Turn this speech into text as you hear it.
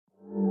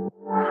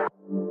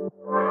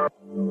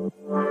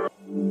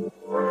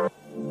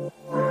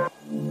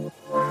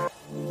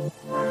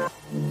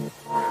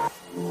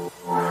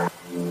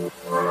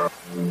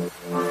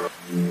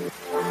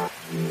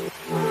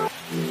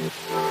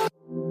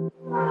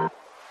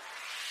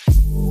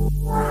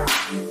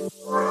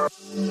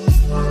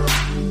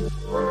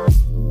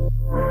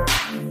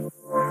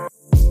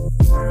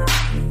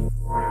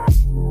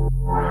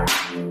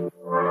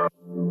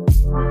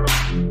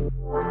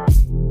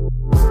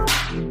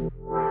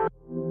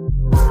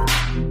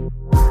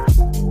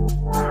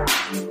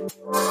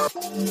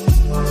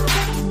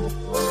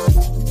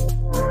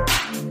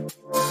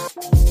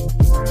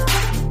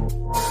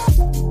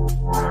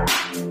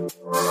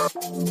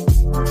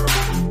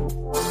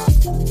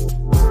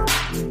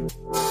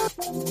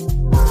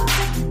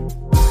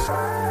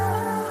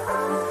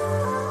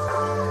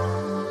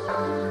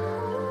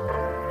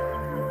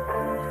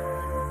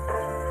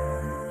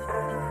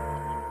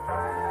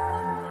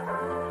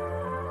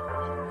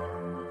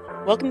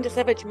Welcome to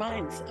Savage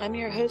Minds. I'm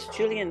your host,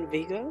 Julian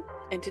Vigo,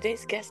 and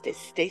today's guest is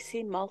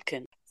Stacy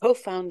Malkan,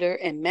 co-founder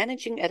and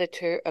managing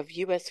editor of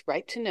U.S.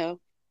 Right to Know,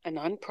 a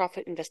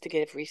nonprofit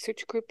investigative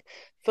research group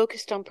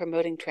focused on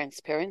promoting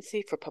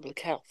transparency for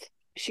public health.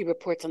 She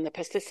reports on the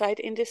pesticide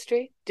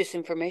industry,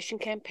 disinformation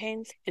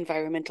campaigns,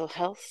 environmental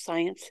health,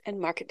 science, and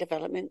market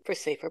development for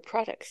safer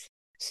products.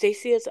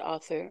 Stacy is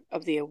author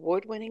of the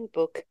award-winning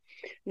book,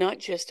 Not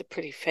Just a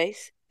Pretty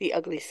Face, The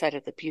Ugly Side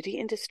of the Beauty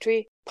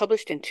Industry,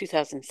 published in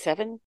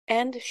 2007,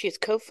 and she is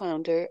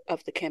co-founder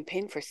of the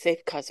Campaign for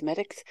Safe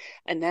Cosmetics,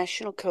 a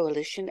national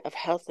coalition of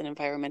health and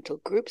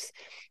environmental groups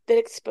that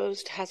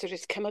exposed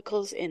hazardous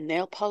chemicals in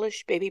nail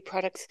polish, baby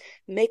products,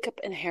 makeup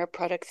and hair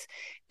products,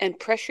 and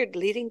pressured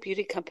leading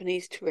beauty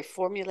companies to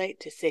reformulate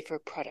to safer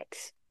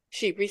products.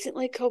 She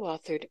recently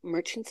co-authored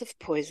Merchants of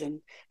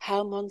Poison,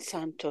 How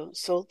Monsanto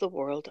Sold the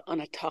World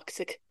on a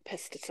Toxic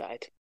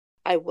Pesticide.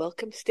 I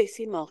welcome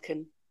Stacy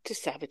Malkan to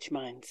Savage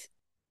Minds.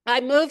 I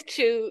moved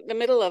to the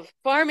middle of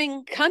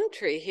farming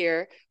country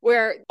here,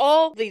 where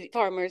all the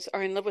farmers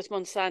are in love with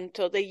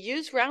Monsanto. They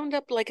use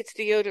Roundup like it's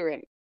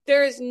deodorant.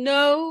 There is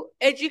no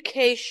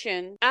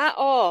education at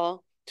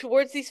all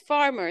towards these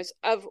farmers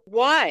of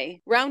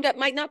why Roundup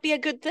might not be a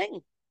good thing.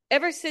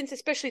 Ever since,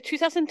 especially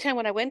 2010,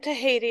 when I went to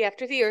Haiti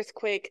after the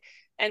earthquake,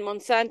 and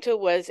Monsanto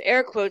was,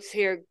 air quotes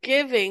here,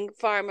 giving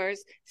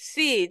farmers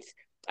seeds.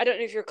 I don't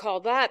know if you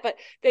recall that, but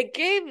they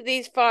gave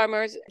these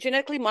farmers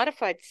genetically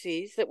modified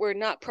seeds that were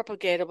not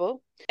propagatable.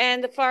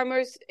 And the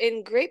farmers,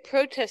 in great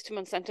protest to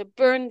Monsanto,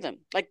 burned them.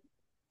 Like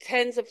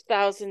tens of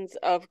thousands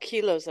of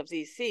kilos of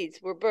these seeds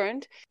were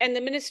burned. And the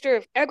Minister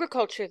of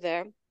Agriculture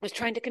there was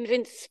trying to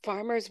convince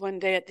farmers one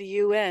day at the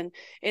UN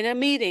in a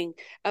meeting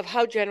of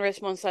how generous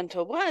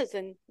Monsanto was.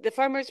 And the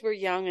farmers were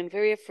young and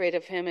very afraid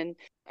of him. And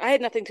I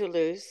had nothing to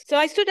lose. So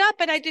I stood up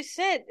and I just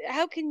said,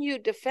 how can you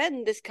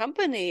defend this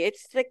company?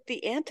 It's like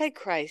the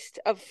Antichrist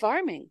of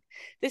farming.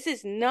 This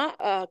is not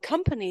a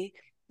company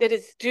that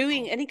is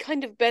doing any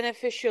kind of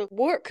beneficial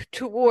work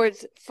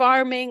towards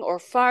farming or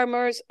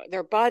farmers,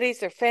 their bodies,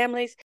 their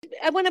families.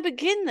 I want to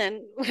begin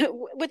then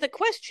with a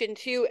question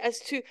to you as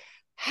to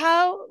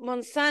how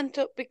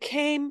Monsanto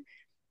became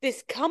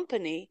this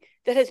company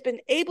that has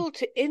been able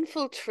to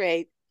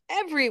infiltrate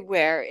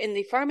everywhere in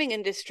the farming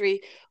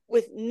industry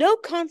with no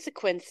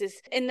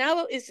consequences, and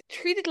now is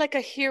treated like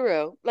a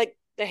hero, like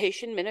the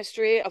Haitian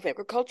Ministry of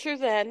Agriculture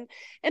then,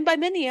 and by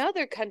many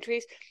other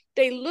countries.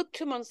 They look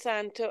to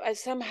Monsanto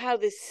as somehow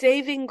this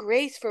saving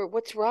grace for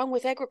what's wrong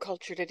with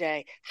agriculture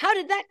today. How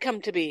did that come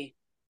to be?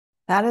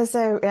 That is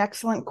an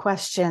excellent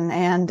question,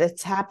 and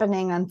it's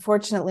happening,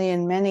 unfortunately,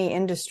 in many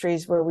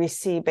industries where we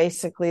see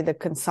basically the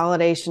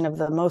consolidation of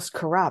the most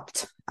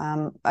corrupt.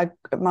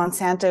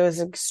 Monsanto is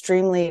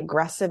extremely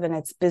aggressive in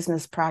its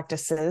business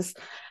practices.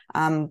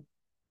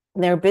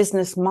 Their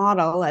business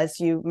model, as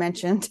you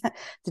mentioned,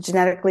 the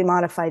genetically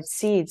modified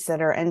seeds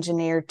that are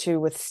engineered to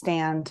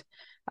withstand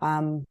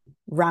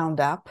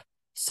Roundup.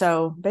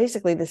 So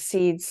basically, the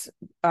seeds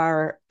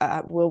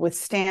will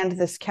withstand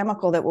this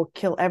chemical that will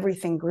kill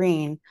everything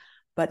green,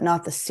 but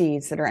not the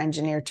seeds that are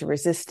engineered to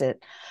resist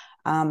it.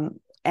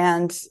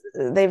 And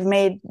they've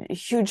made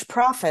huge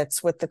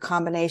profits with the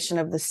combination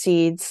of the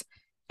seeds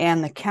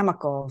and the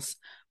chemicals,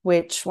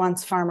 which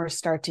once farmers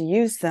start to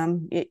use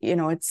them,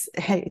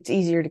 it's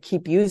easier to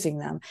keep using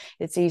them.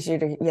 It's easier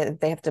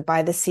they have to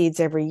buy the seeds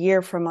every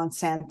year from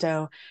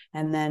Monsanto,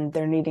 and then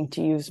they're needing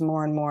to use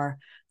more and more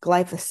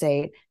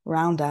glyphosate,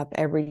 Roundup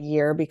every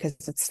year because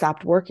it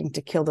stopped working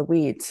to kill the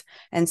weeds.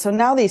 And so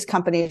now these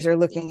companies are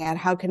looking at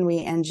how can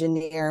we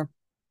engineer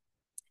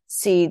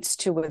seeds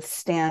to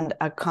withstand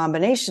a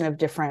combination of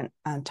different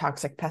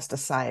toxic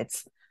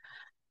pesticides.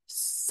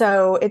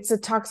 So it's a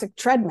toxic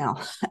treadmill,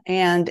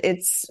 and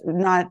it's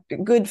not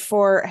good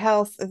for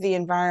health, the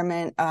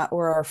environment,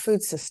 or our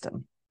food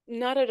system.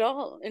 Not at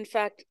all. In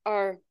fact,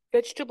 our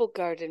vegetable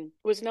garden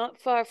was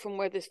not far from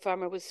where this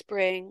farmer was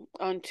spraying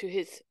onto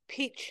his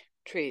peach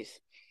trees.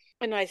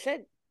 And I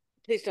said,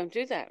 please don't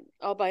do that.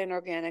 I'll buy an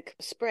organic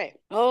spray.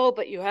 Oh,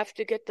 but you have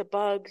to get the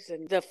bugs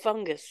and the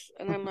fungus.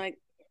 And I'm like,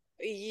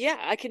 yeah,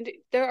 I can do.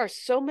 There are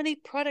so many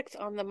products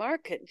on the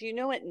market. Do you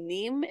know what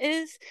neem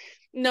is?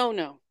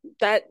 No,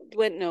 that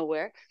went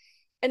nowhere.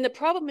 And the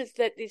problem is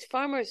that these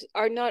farmers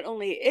are not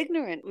only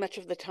ignorant much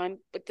of the time,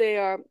 but they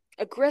are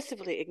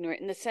aggressively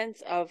ignorant in the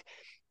sense of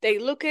they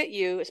look at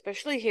you,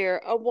 especially here,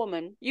 a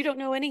woman, you don't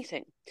know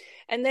anything.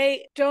 And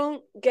they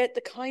don't get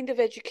the kind of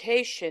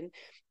education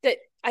that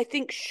I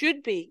think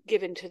should be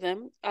given to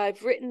them.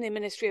 I've written the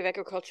Ministry of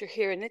Agriculture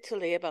here in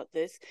Italy about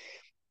this.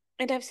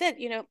 And I've said,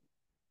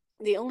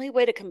 the only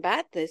way to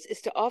combat this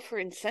is to offer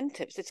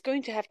incentives. It's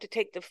going to have to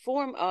take the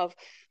form of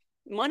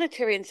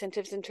monetary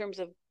incentives in terms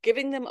of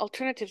giving them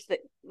alternatives that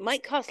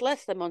might cost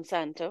less than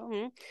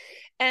Monsanto,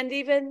 and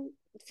even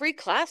free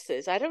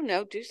classes. I don't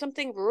know, do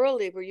something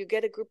rurally where you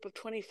get a group of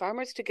 20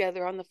 farmers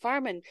together on the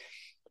farm and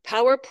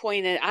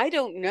PowerPoint it. I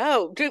don't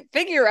know, to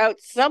figure out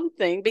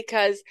something,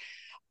 because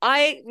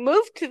I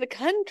moved to the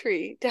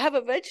country to have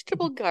a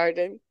vegetable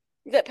garden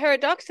that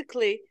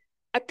paradoxically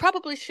I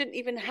probably shouldn't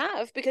even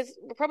have, because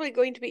we're probably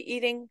going to be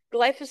eating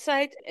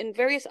glyphosate and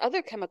various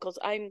other chemicals.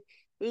 I'm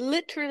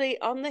literally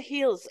on the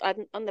heels,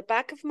 on the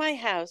back of my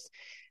house,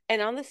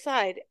 and on the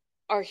side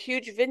are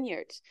huge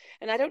vineyards.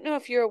 And I don't know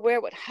if you're aware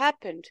what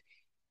happened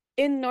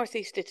in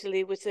northeast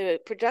Italy with the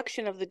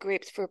production of the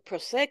grapes for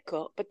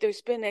Prosecco, but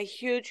there's been a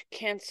huge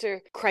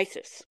cancer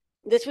crisis.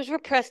 This was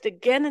repressed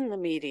again in the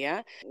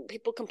media.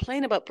 People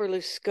complain about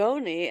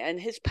Berlusconi and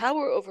his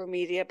power over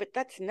media, but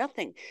that's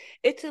nothing.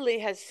 Italy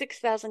has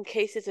 6,000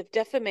 cases of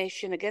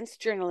defamation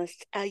against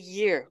journalists a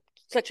year,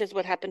 such as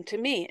what happened to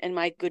me and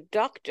my good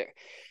doctor.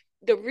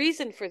 The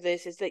reason for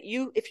this is that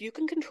if you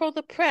can control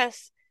the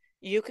press,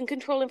 you can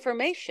control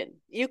information.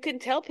 You can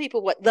tell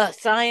people what the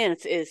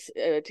science is,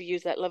 to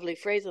use that lovely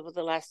phrase over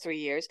the last 3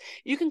 years.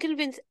 You can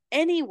convince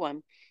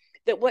anyone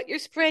that what you're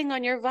spraying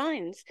on your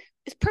vines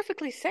is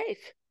perfectly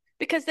safe,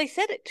 because they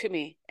said it to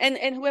me, and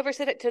whoever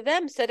said it to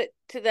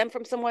them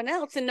from someone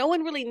else, and no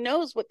one really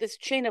knows what this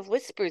chain of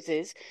whispers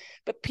is,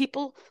 but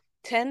people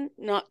tend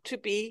not to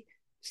be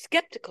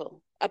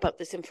skeptical about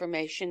this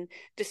information,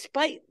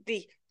 despite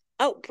the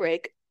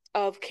outbreak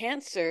of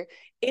cancer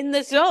in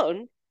the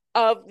zone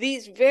of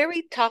these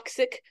very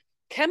toxic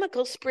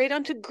chemicals sprayed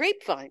onto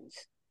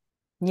grapevines.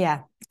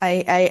 Yeah,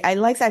 I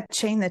like that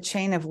chain, the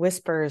chain of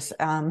whispers.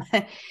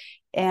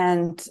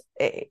 And,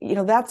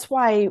 that's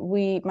why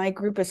my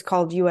group is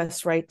called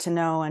US Right to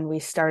Know. And we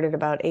started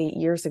about 8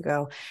 years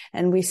ago.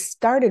 And we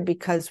started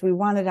because we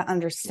wanted to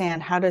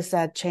understand, how does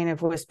that chain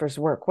of whispers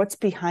work? What's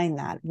behind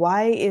that?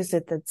 Why is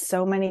it that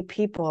so many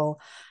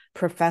people,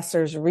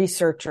 professors,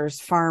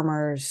 researchers,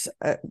 farmers,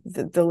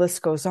 the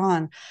list goes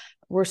on,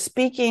 were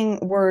speaking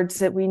words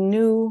that we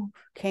knew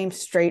came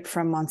straight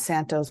from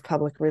Monsanto's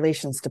public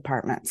relations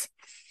departments?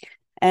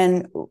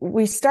 And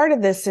we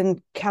started this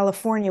in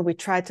California. We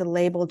tried to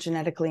label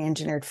genetically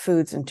engineered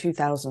foods in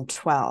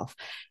 2012.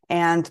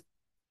 And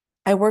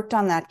I worked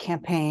on that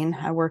campaign.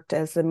 I worked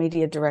as the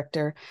media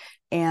director,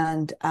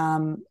 and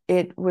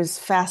it was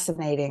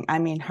fascinating. I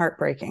mean,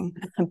 heartbreaking,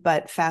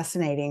 but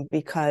fascinating,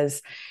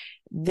 because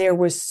there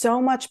was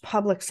so much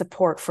public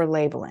support for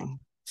labeling,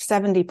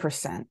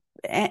 70%.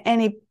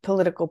 Any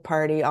political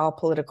party, all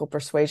political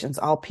persuasions,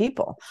 all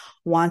people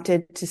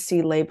wanted to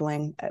see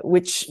labeling,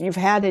 which you've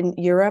had in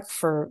Europe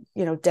for,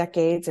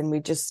 decades, and we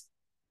just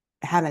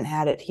haven't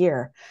had it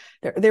here.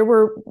 There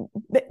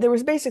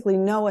was basically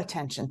no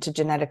attention to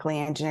genetically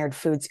engineered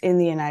foods in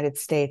the United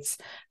States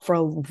for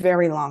a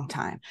very long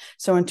time.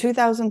 So in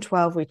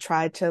 2012, we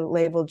tried to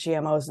label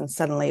GMOs, and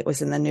suddenly it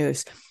was in the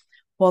news.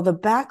 Well, the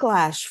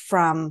backlash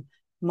from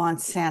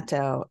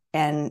Monsanto,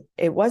 and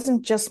it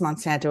wasn't just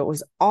Monsanto, it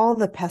was all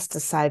the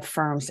pesticide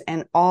firms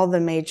and all the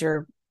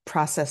major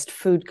processed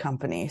food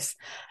companies,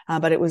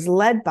 but it was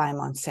led by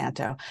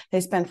Monsanto.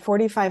 They spent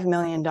 $45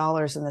 million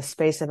in the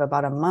space of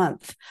about a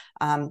month,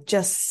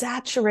 just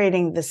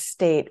saturating the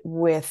state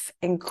with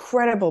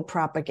incredible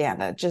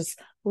propaganda, just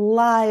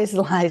lies,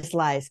 lies,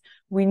 lies.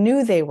 We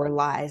knew they were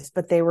lies,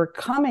 but they were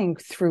coming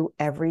through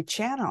every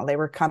channel. They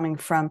were coming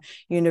from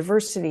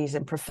universities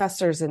and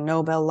professors and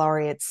Nobel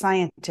laureate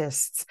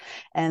scientists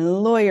and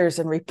lawyers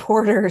and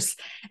reporters,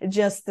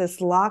 just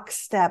this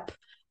lockstep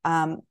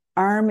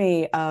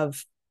army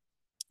of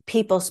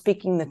people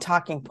speaking the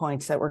talking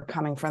points that were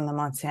coming from the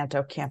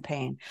Monsanto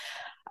campaign.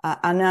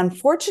 And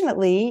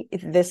unfortunately,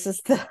 this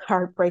is the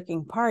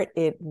heartbreaking part.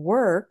 It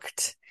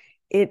worked.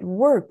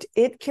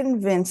 It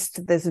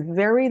convinced this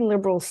very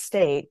liberal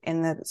state.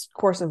 In the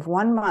course of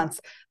 1 month,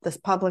 this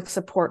public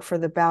support for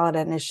the ballot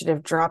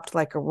initiative dropped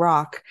like a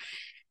rock,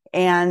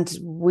 and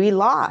we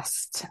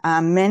lost.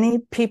 Many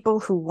people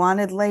who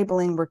wanted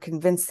labeling were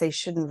convinced they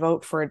shouldn't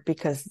vote for it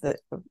because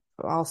of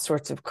all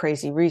sorts of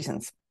crazy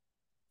reasons.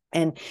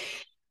 And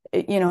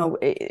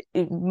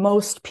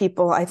most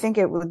people, I think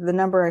the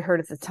number I heard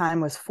at the time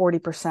was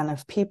 40%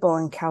 of people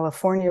in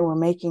California were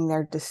making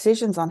their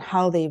decisions on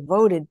how they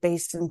voted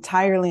based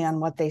entirely on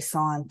what they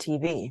saw on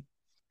TV.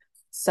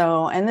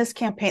 So, and this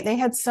campaign, they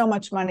had so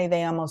much money,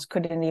 they almost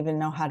couldn't even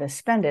know how to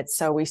spend it.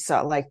 So we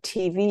saw like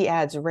TV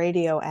ads,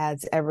 radio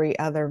ads every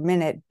other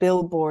minute,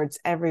 billboards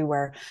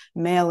everywhere,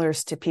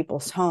 mailers to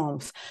people's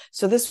homes.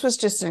 So this was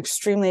just an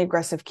extremely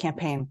aggressive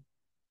campaign.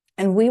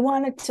 And we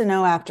wanted to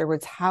know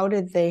afterwards, how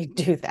did they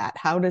do that?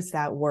 How does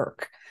that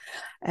work?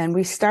 And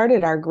we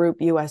started our group,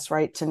 US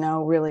Right to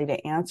Know, really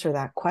to answer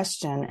that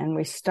question. And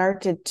we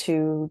started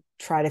to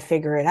try to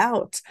figure it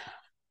out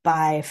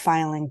by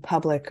filing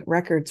public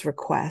records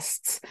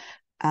requests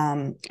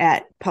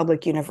at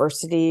public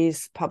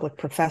universities, public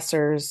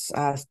professors,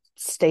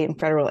 state and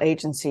federal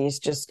agencies,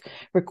 just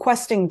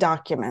requesting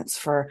documents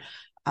for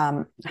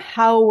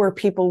how were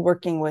people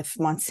working with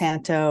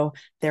Monsanto,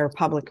 their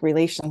public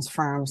relations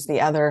firms,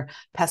 the other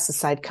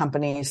pesticide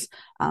companies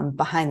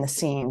behind the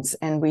scenes.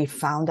 And we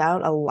found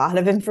out a lot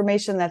of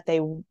information that they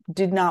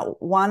did not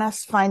want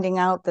us finding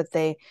out, that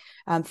they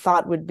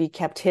thought would be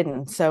kept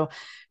hidden. So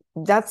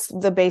that's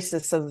the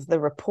basis of the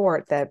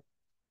report that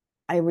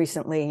I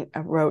recently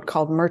wrote,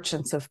 called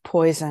Merchants of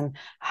Poison: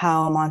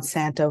 How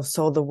Monsanto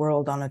Sold the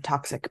World on a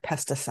Toxic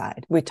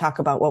Pesticide. We talk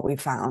about what we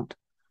found.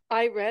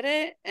 I read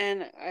it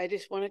and I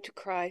just wanted to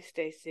cry,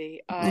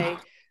 Stacy. I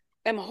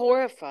am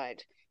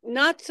horrified,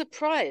 not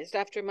surprised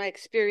after my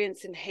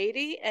experience in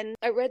Haiti. And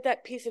I read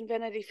that piece in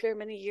Vanity Fair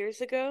many years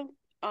ago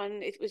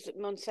on it was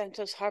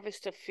Monsanto's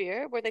Harvest of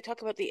Fear, where they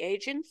talk about the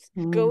agents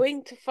Mm.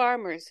 going to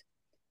farmers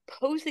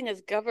posing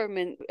as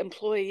government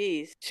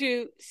employees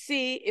to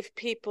see if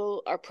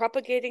people are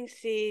propagating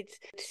seeds,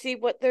 to see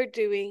what they're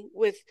doing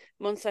with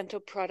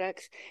Monsanto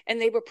products.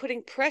 And they were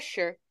putting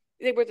pressure.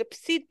 They were the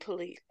seed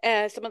police.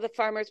 Some of the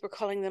farmers were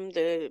calling them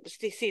the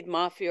seed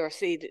mafia or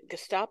seed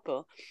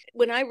Gestapo.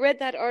 When I read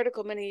that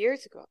article many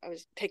years ago, I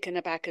was taken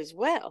aback as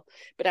well.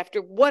 But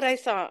after what I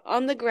saw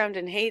on the ground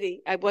in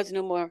Haiti, I was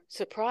no more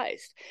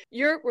surprised.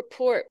 Your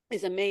report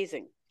is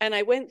amazing. And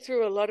I went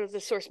through a lot of the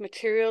source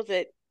material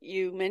that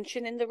you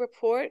mentioned in the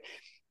report,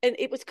 and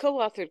it was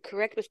co-authored,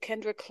 correct, with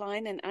Kendra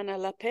Klein and Anna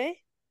Lappe?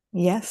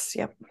 Yes,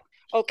 yep.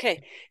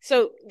 Okay,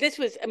 so this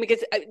was, I mean,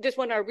 because I just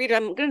want our reader,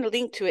 I'm going to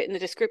link to it in the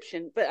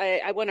description, but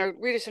I want our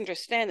readers to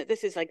understand that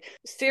this is like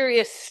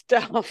serious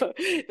stuff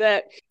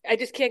that I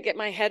just can't get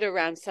my head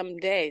around some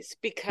days,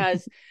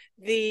 because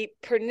the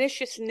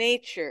pernicious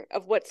nature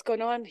of what's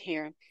going on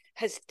here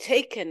has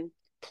taken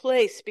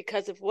place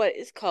because of what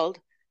is called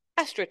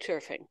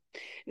astroturfing.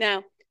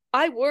 Now,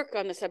 I work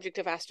on the subject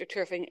of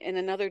astroturfing in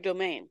another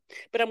domain,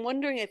 but I'm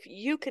wondering if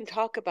you can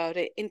talk about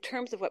it in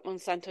terms of what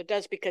Monsanto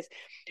does, because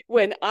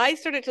when I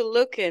started to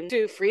look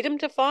into Freedom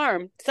to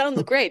Farm,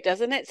 sounds great,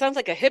 doesn't it? Sounds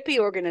like a hippie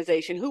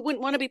organization. Who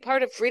wouldn't want to be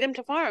part of Freedom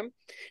to Farm?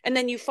 And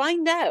then you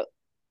find out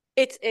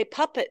it's a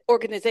puppet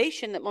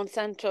organization that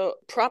Monsanto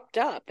propped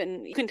up,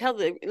 and you can tell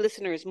the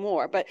listeners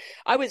more, but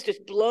I was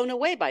just blown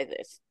away by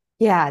this.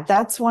 Yeah,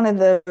 that's one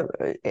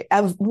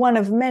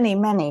of many,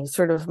 many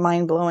sort of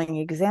mind-blowing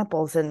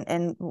examples.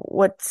 And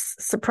what's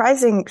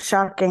surprising,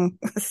 shocking,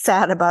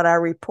 sad about our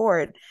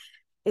report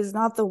is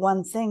not the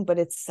one thing, but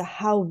it's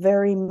how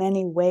very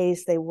many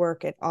ways they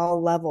work at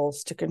all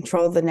levels to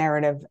control the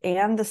narrative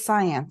and the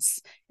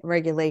science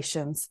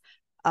regulations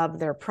of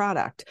their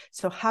product.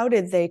 So how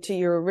did they, to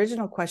your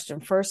original question,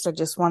 first, I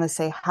just want to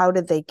say, how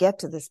did they get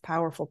to this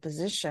powerful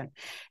position?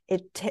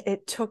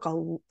 It took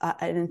an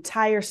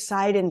entire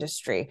side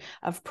industry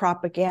of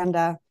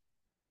propaganda,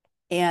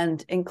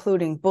 and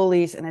including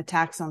bullies and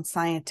attacks on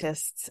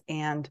scientists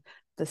and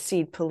the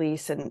seed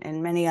police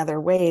and many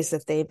other ways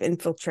that they've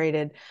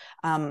infiltrated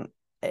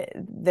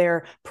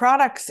their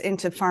products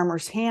into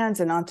farmers' hands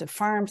and onto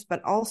farms,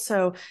 but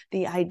also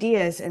the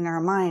ideas in our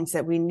minds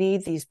that we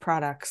need these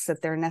products,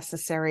 that they're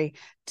necessary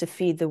to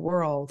feed the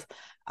world,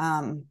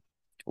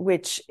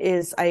 which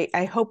is,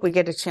 I hope we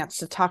get a chance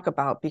to talk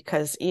about,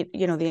 because,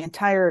 you know, the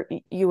entire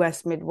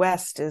U.S.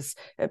 Midwest is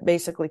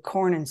basically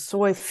corn and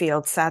soy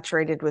fields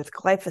saturated with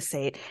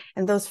glyphosate.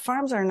 And those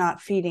farms are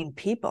not feeding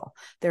people.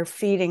 They're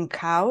feeding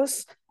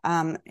cows,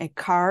 and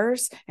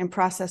cars, and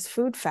processed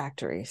food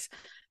factories.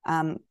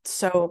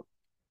 So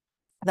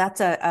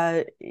that's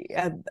a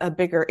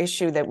bigger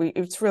issue that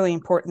it's really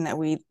important that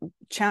we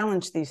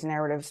challenge these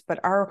narratives, but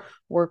our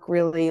work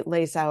really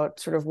lays out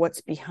sort of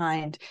what's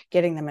behind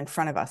getting them in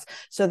front of us.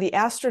 So the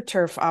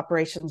AstroTurf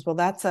operations, well,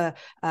 that's a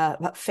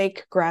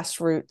fake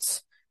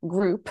grassroots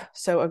group.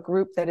 So a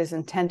group that is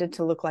intended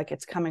to look like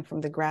it's coming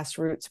from the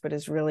grassroots, but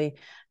is really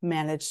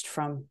managed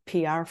from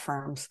PR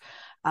firms.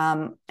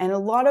 And a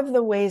lot of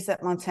the ways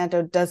that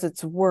Monsanto does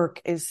its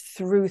work is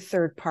through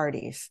third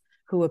parties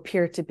who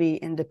appear to be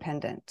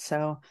independent.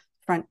 So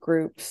front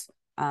groups,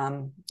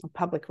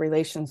 public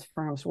relations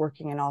firms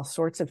working in all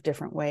sorts of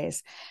different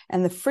ways.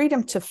 And the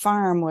Freedom to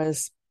Farm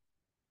was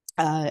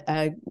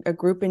a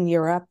group in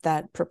Europe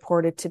that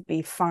purported to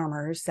be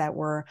farmers that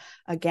were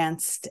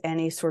against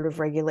any sort of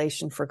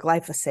regulation for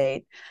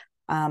glyphosate.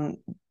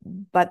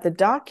 But the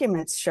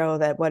documents show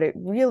that what it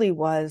really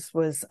was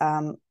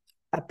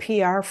a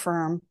PR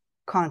firm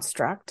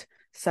construct.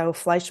 So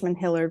Fleischmann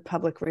Hillard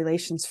public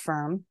relations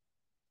firm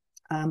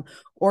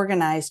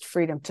organized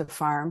Freedom to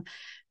Farm.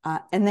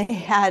 And they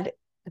had,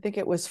 I think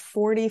it was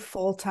 40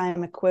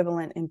 full-time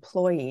equivalent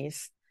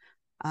employees,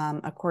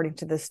 according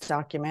to this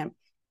document,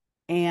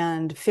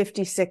 and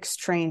 56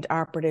 trained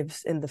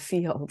operatives in the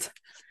field.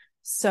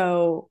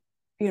 So,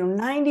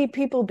 90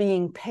 people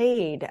being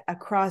paid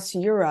across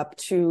Europe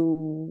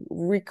to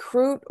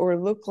recruit or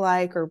look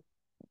like or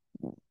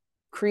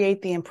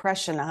create the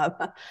impression of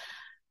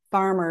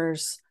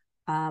farmers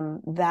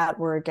that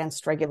were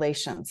against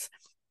regulations.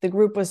 The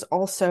group was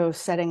also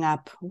setting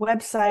up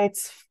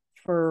websites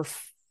for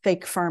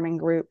fake farming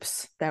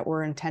groups that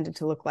were intended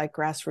to look like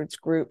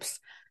grassroots groups.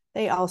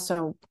 They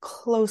also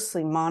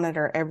closely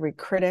monitor every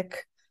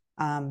critic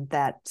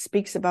that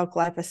speaks about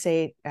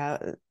glyphosate.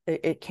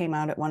 It came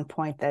out at one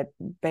point that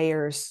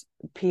Bayer's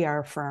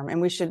PR firm,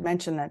 and we should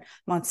mention that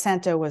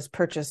Monsanto was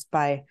purchased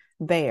by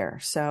Bayer.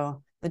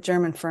 So the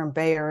German firm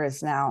Bayer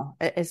is now,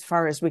 as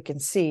far as we can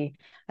see,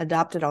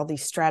 adopted all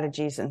these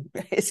strategies and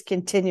is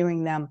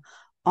continuing them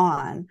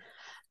on.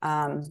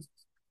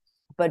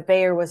 But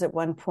Bayer was at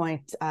one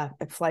point,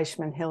 at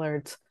Fleischmann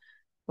Hillard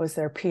was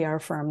their PR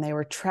firm. They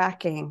were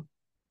tracking,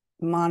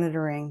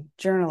 monitoring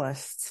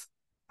journalists,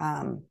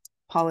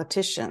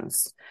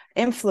 politicians,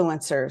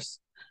 influencers.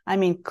 I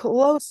mean,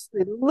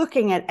 closely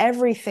looking at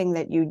everything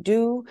that you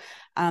do,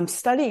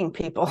 studying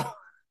people.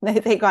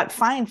 They got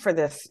fined for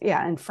this,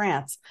 in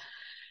France.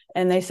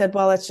 And they said,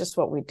 well, that's just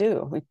what we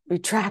do. We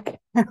track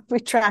we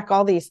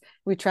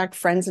track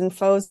friends and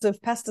foes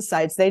of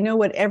pesticides. They know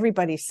what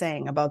everybody's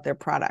saying about their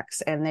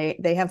products, and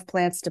they have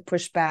plans to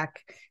push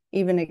back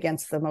even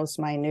against the most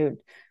minute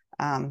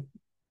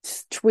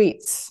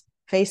tweets,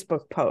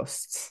 Facebook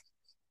posts,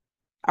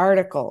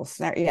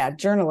 articles.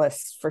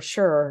 Journalists for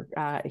sure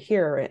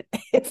hear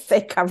if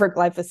they cover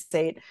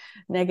glyphosate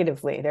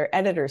negatively. Their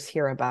editors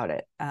hear about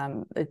it.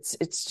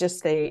 It's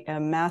just a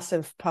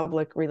massive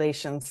public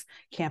relations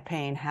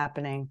campaign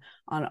happening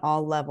on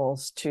all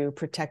levels to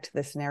protect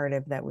this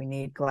narrative that we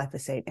need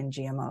glyphosate and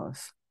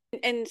GMOs.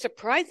 And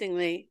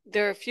surprisingly,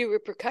 there are few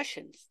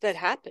repercussions that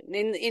happen.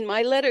 In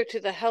my letter to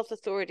the health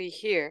authority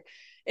here,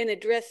 in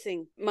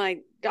addressing my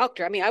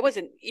doctor, I mean, I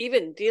wasn't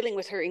even dealing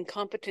with her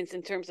incompetence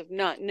in terms of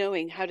not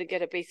knowing how to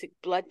get a basic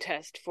blood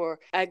test for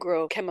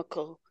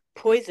agrochemical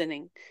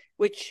poisoning,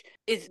 which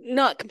is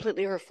not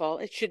completely her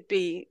fault. It should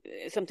be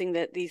something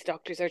that these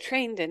doctors are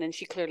trained in, and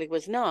she clearly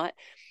was not.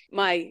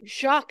 My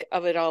shock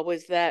of it all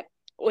was that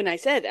when I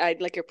said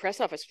I'd like your press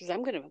office, because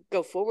I'm going to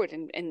go forward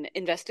and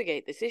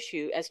investigate this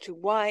issue as to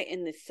why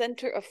in the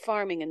center of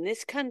farming in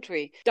this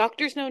country,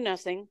 doctors know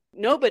nothing.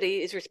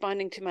 Nobody is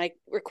responding to my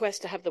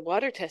request to have the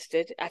water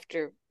tested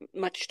after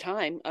much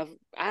time of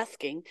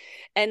asking.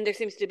 And there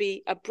seems to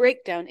be a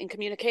breakdown in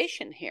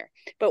communication here.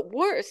 But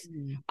worse,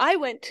 I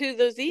went to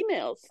those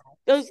emails.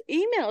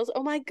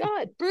 Oh my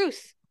God,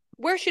 Bruce,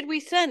 where should we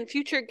send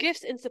future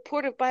gifts in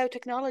support of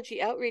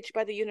biotechnology outreach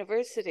by the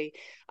university?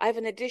 I have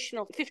an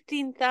additional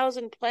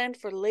 15,000 planned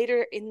for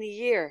later in the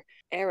year.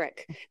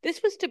 Eric.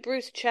 This was to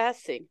Bruce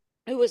Chassey,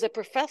 who was a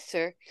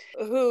professor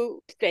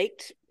who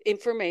faked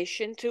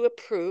information to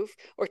approve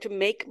or to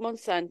make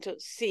Monsanto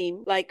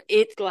seem like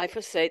its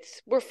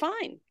glyphosates were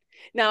fine.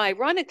 Now,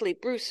 ironically,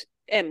 Bruce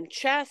M.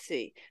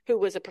 Chassey, who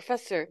was a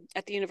professor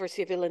at the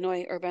University of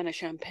Illinois,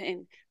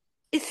 Urbana-Champaign,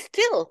 is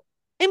still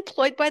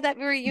employed by that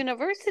very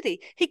university.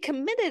 He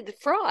committed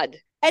fraud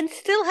and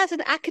still has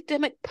an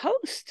academic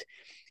post.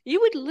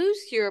 You would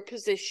lose your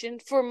position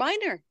for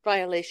minor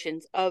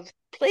violations of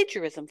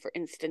plagiarism, for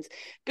instance,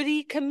 but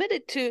he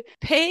committed to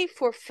pay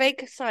for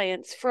fake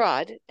science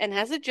fraud and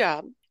has a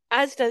job,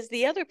 as does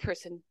the other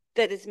person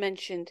that is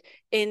mentioned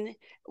in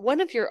one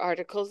of your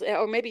articles,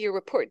 or maybe your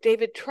report,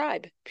 David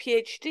Tribe,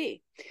 PhD.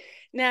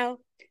 Now,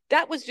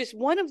 that was just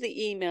one of the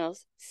emails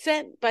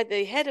sent by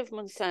the head of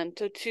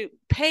Monsanto to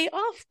pay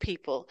off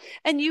people.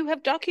 And you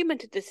have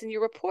documented this in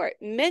your report,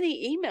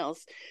 many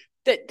emails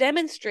that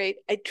demonstrate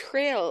a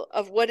trail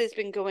of what has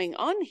been going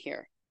on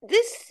here.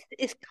 This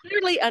is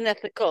clearly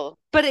unethical,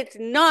 but it's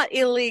not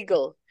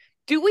illegal.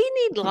 Do we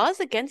need laws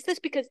against this?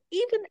 Because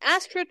even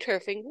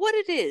astroturfing, what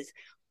it is,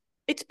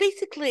 it's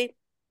basically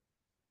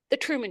the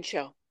Truman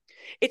Show.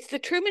 It's the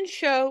Truman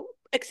Show,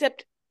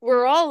 except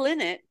we're all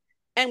in it,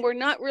 and we're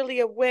not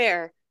really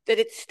aware that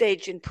it's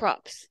staged in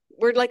props.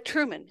 We're like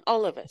Truman,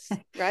 all of us,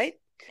 right?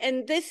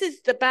 And this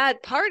is the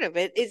bad part of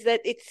it, is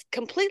that it's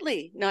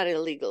completely not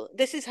illegal.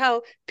 This is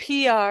how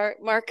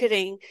PR,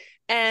 marketing,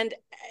 and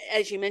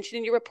as you mentioned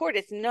in your report,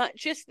 it's not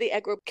just the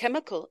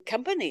agrochemical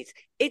companies.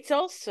 It's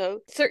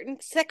also certain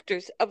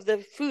sectors of the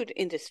food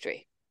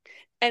industry.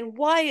 And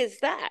why is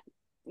that?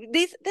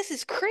 This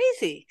is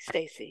crazy,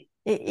 Stacy.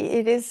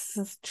 It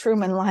is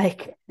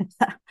Truman-like.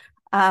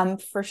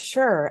 For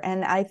sure.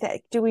 And I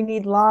think, do we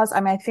need laws? I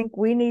mean, I think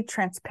we need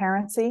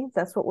transparency.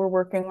 That's what we're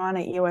working on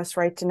at US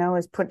Right to Know,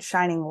 is put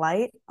shining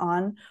light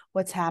on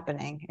what's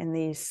happening in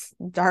these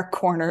dark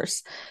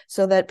corners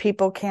so that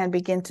people can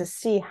begin to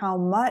see how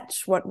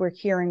much what we're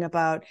hearing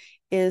about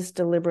is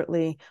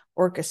deliberately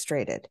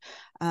orchestrated.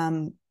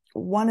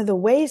 One of the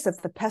ways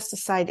that the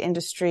pesticide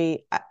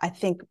industry, I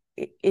think,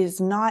 is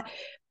not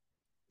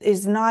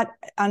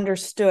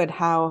understood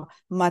how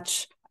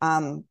much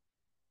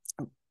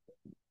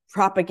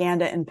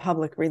propaganda and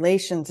public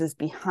relations is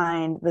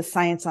behind the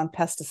science on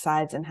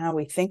pesticides and how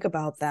we think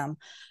about them,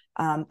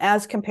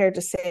 as compared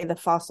to, say, the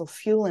fossil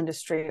fuel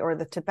industry or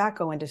the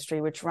tobacco industry,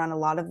 which run a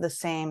lot of the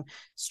same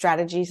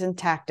strategies and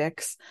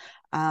tactics,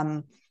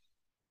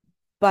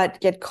 but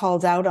get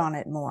called out on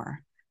it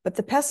more. But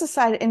the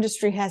pesticide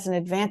industry has an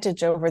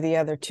advantage over the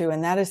other two,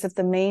 and that is that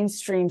the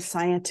mainstream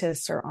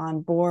scientists are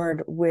on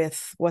board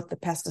with what the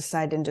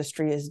pesticide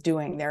industry is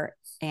doing there.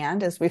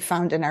 And as we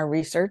found in our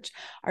research,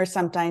 are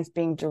sometimes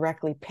being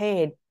directly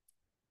paid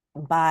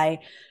by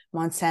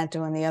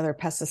Monsanto and the other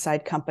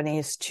pesticide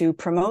companies to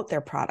promote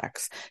their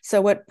products.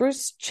 So what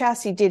Bruce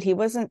Chassey did, he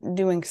wasn't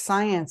doing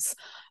science.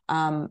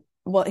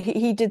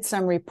 He did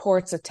some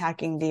reports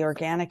attacking the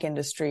organic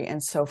industry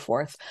and so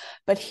forth,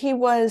 but he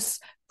was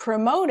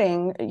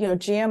promoting,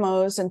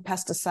 GMOs and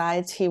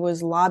pesticides. He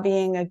was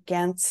lobbying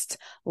against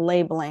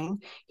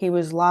labeling. He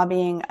was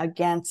lobbying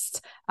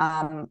against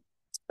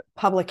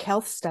public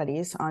health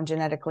studies on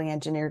genetically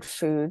engineered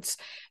foods.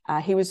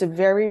 He was a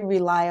very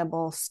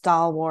reliable,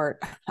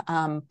 stalwart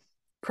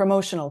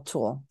promotional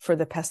tool for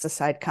the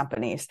pesticide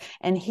companies.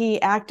 And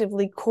he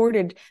actively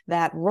courted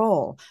that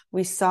role.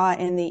 We saw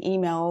in the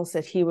emails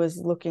that he was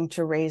looking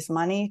to raise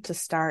money to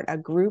start a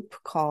group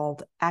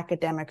called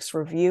Academics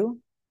Review.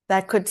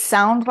 That could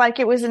sound like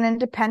it was an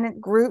independent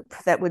group,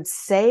 that would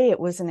say it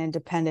was an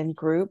independent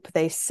group.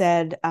 They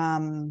said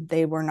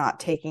they were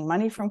not taking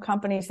money from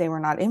companies. They were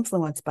not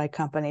influenced by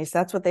companies.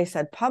 That's what they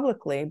said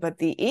publicly. But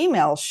the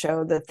emails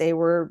showed that they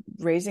were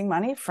raising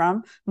money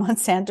from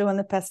Monsanto and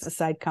the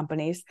pesticide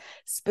companies,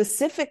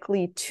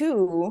 specifically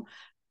to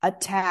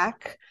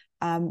attack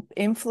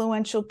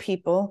influential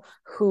people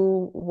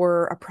who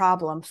were a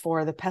problem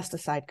for the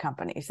pesticide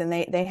companies. And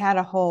they had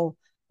a whole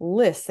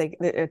list,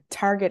 a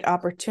target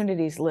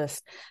opportunities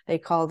list, they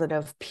called it,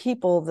 of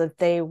people that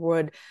they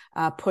would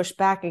push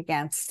back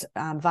against,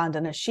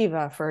 Vandana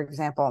Shiva, for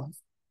example,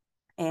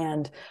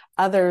 and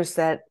others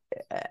that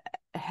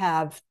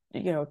have,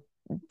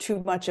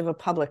 too much of a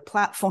public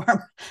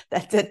platform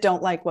that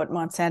don't like what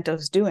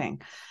Monsanto's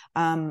doing.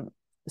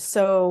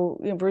 So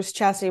Bruce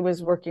Chasse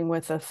was working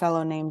with a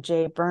fellow named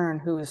Jay Byrne,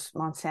 who's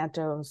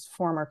Monsanto's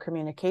former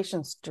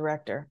communications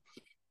director.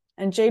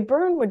 And Jay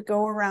Byrne would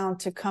go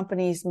around to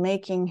companies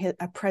making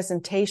a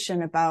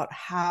presentation about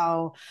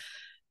how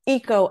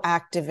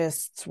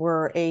eco-activists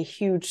were a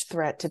huge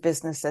threat to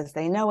business as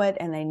they know it,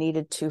 and they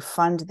needed to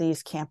fund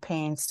these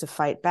campaigns to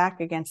fight back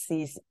against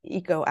these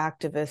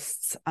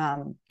eco-activists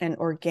and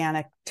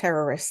organic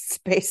terrorists,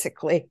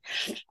 basically.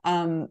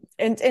 And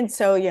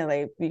so,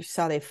 you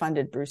saw they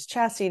funded Bruce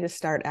Chasse to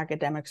start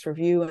Academics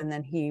Review, and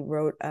then he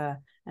wrote an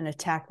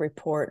attack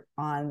report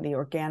on the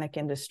organic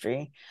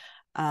industry.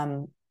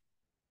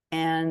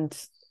 And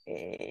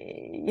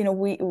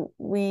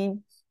we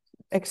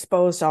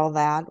exposed all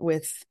that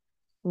with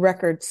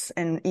records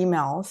and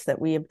emails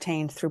that we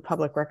obtained through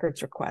public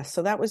records requests.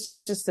 So that was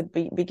just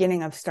the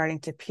beginning of starting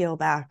to peel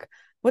back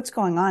what's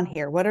going on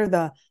here. What are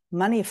the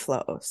money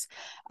flows?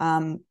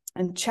 And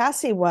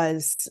Chasse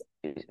was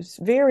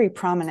very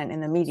prominent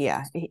in the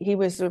media. He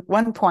was, at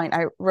one point,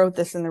 I wrote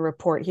this in the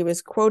report, he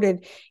was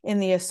quoted in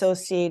the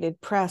Associated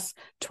Press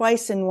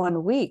twice in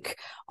 1 week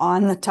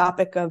on the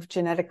topic of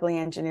genetically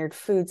engineered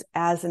foods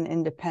as an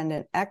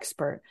independent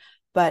expert.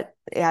 But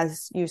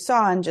as you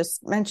saw and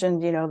just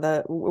mentioned,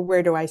 the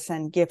where do I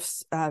send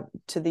gifts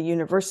to the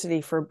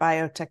university for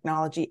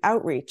biotechnology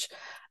outreach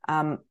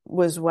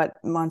was what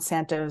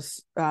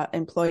Monsanto's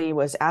employee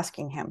was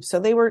asking him. So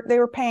they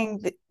were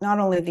paying not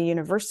only the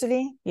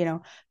university,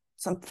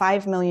 some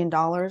 $5 million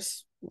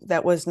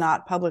that was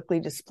not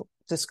publicly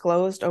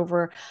disclosed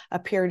over a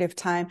period of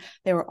time.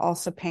 They were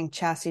also paying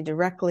Chasse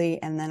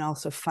directly, and then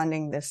also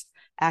funding this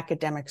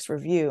Academics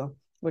Review,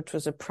 which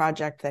was a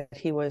project that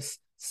he was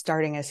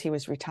starting as he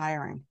was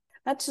retiring.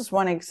 That's just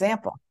one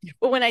example.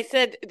 Well, when I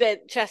said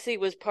that Chasse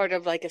was part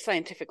of like a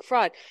scientific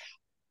fraud,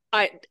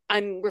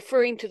 I'm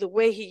referring to the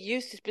way he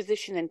used his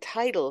position and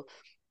title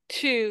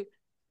to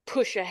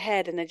push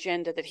ahead an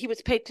agenda that he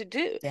was paid to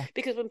do. Yeah.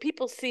 Because when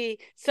people see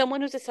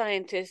someone who's a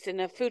scientist in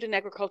a food and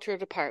agriculture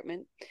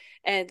department,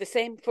 and the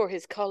same for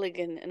his colleague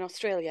in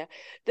Australia,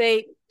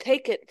 they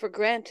take it for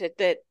granted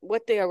that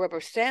what they are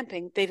rubber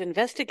stamping, they've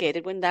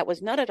investigated, when that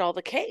was not at all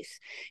the case.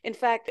 In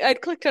fact, I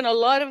clicked on a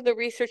lot of the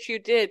research you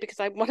did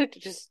because I wanted to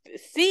just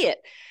see it.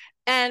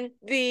 And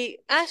the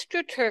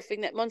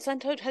astroturfing that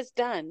Monsanto has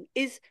done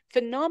is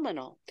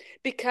phenomenal,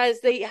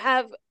 because they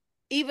have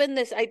even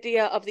this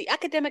idea of the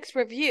Academics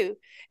Review.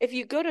 If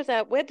you go to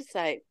that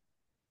website,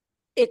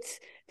 it's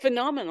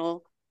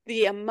phenomenal,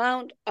 the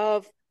amount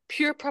of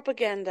pure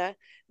propaganda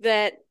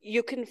that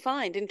you can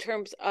find in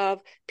terms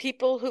of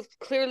people who've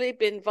clearly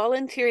been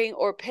volunteering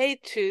or paid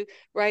to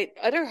write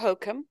utter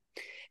hokum.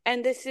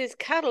 And this is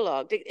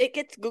cataloged. It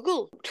gets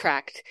Google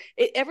tracked.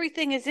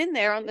 Everything is in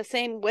there on the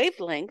same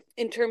wavelength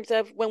in terms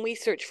of when we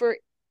search for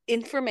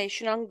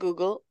information on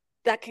Google,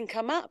 that can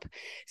come up.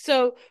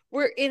 So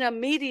we're in a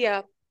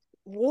media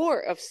war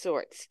of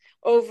sorts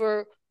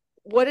over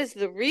what is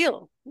the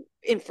real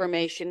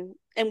information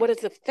and what is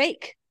the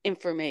fake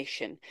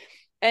information.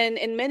 And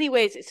in many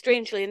ways,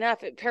 strangely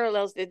enough, it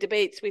parallels the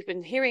debates we've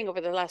been hearing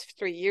over the last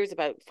 3 years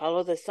about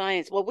follow the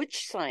science. Well,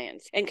 which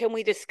science? And can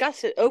we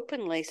discuss it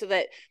openly so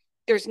that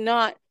there's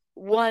not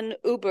one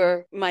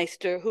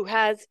Ubermeister who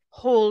has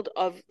hold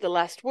of the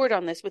last word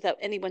on this without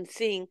anyone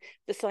seeing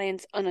the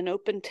science on an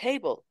open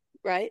table,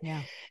 right?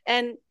 Yeah.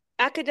 And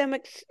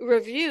Academics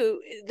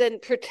Review then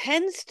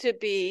pretends to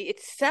be,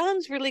 it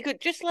sounds really good,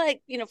 just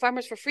like,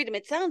 Farmers for Freedom.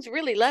 It sounds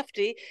really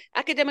lefty.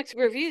 Academics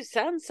Review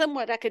sounds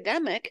somewhat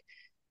academic,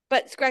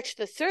 but scratch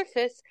the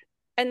surface,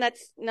 and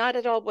that's not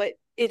at all what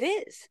it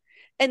is.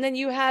 And then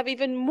you have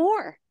even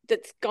more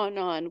that's gone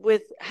on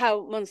with how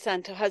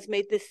Monsanto has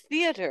made this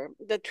theater,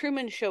 the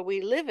Truman Show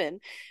we live in,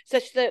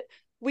 such that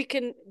we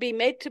can be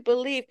made to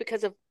believe,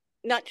 because of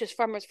not just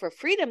Farmers for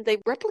Freedom, they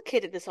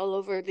replicated this all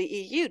over the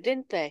EU,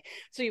 didn't they?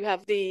 So you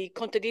have the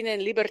Contadina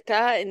in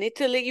Libertà in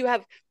Italy, you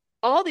have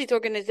all these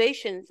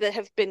organizations that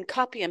have been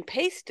copy and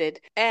pasted,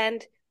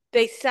 and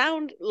they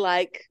sound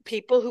like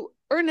people who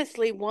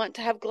earnestly want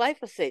to have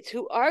glyphosates,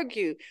 who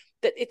argue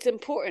that it's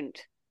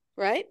important,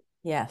 right?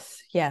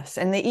 Yes, yes.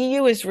 And the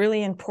EU is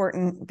really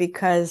important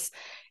because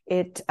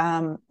it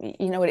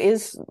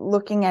is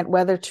looking at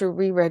whether to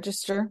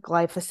re-register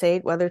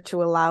glyphosate, whether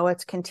to allow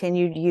its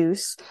continued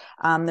use.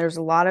 There's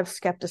a lot of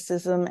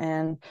skepticism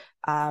and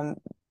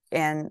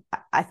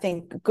I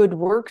think good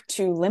work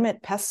to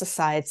limit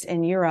pesticides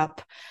in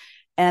Europe.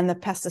 And the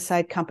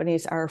pesticide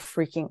companies are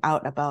freaking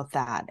out about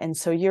that. And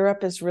so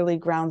Europe is really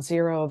ground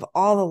zero of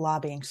all the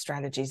lobbying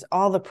strategies,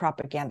 all the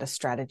propaganda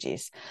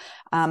strategies.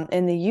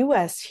 In the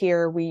US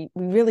here, we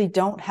really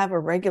don't have a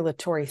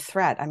regulatory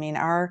threat. I mean,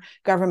 our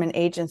government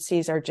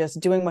agencies are just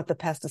doing what the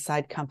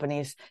pesticide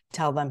companies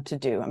tell them to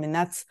do. I mean,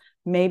 that's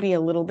maybe a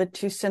little bit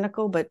too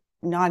cynical, but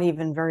not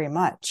even very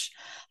much.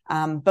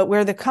 But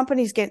where the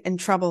companies get in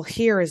trouble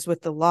here is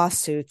with the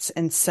lawsuits.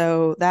 And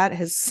so that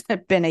has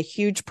been a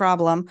huge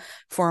problem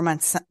for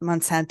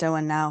Monsanto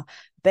and now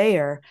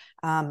Bayer,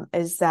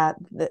 is that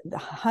the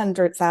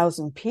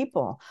 100,000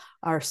 people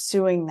are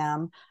suing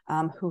them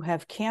who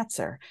have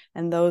cancer.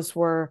 And those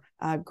were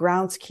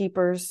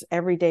groundskeepers,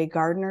 everyday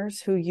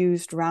gardeners who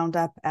used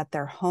Roundup at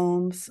their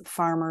homes,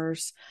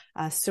 farmers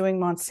suing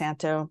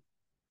Monsanto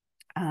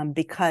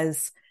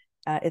because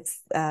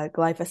its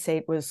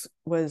glyphosate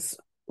was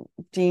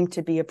deemed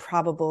to be a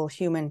probable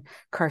human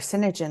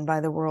carcinogen by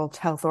the World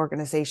Health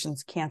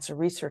Organization's Cancer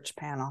Research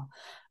Panel,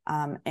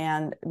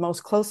 and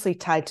most closely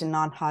tied to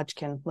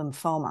non-Hodgkin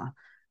lymphoma,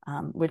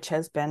 which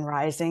has been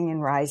rising and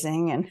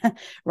rising and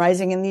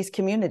rising in these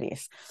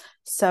communities.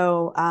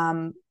 So,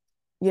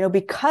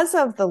 because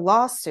of the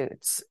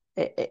lawsuits,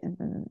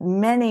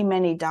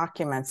 many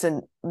documents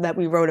that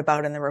we wrote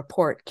about in the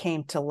report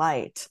came to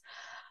light.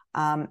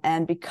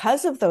 And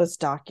because of those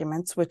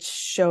documents, which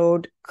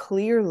showed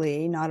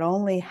clearly not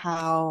only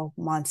how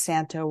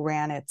Monsanto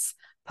ran its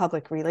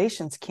public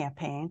relations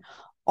campaign,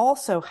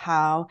 also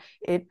how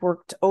it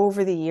worked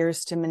over the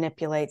years to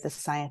manipulate the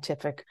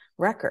scientific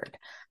record.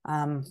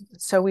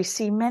 So we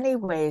see many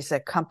ways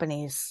that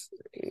companies,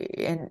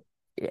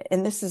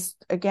 and this is,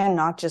 again,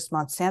 not just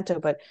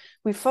Monsanto, but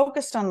we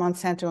focused on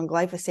Monsanto and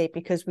glyphosate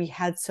because we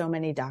had so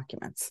many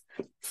documents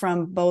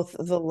from both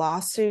the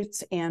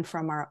lawsuits and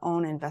from our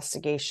own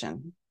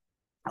investigation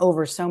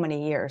over so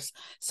many years.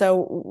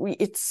 So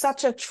it's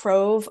such a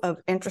trove of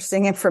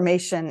interesting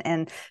information.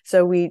 And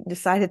so we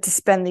decided to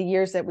spend the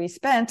years that we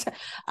spent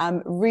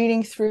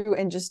reading through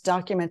and just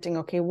documenting,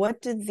 okay,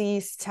 what did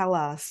these tell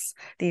us,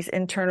 these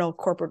internal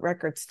corporate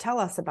records tell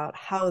us about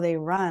how they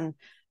run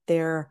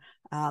their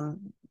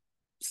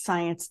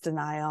science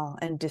denial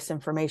and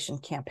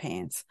disinformation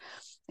campaigns.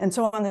 And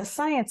so on the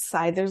science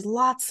side, there's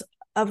lots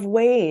of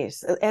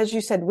ways, as you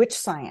said, which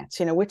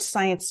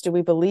science do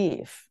we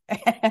believe?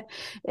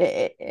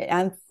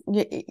 and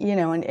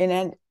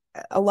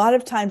a lot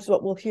of times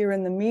what we'll hear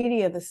in the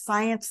media, the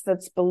science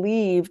that's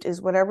believed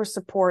is whatever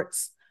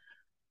supports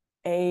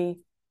a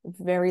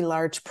very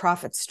large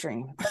profit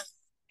stream.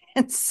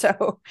 And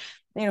so,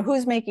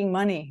 who's making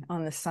money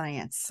on the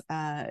science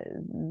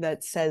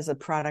that says a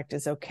product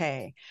is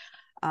okay?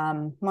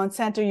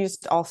 Monsanto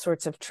used all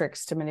sorts of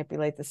tricks to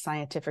manipulate the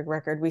scientific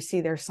record. We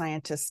see their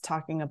scientists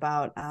talking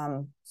about,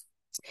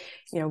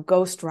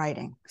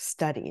 ghostwriting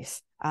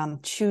studies,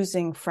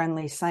 choosing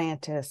friendly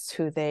scientists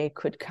who they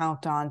could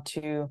count on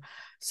to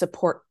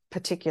support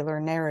particular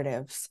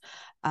narratives,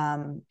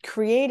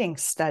 creating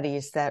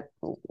studies that,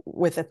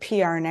 with a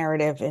PR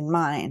narrative in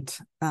mind,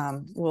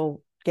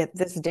 will get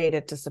this data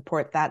to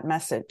support that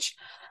message.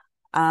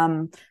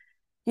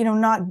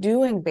 Not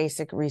doing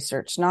basic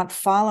research, not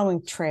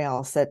following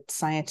trails that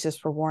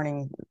scientists were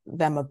warning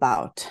them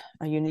about.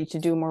 You need to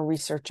do more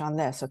research on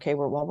this. Okay,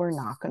 we're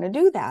not going to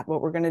do that.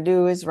 What we're going to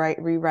do is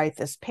rewrite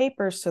this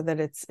paper so that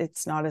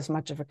it's not as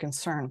much of a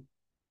concern.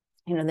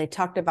 They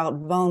talked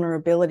about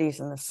vulnerabilities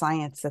in the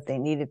science that they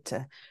needed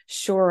to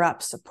shore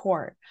up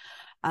support.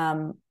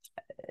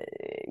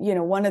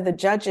 One of the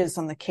judges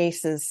on the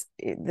cases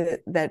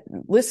that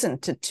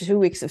listened to 2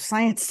 weeks of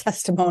science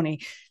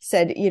testimony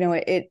said,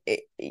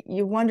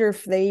 you wonder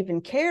if they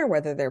even care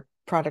whether their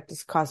product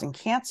is causing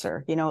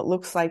cancer. It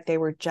looks like they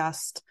were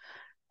just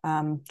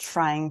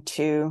trying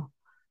to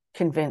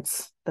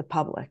convince the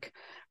public.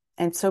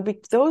 And so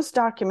those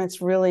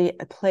documents really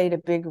played a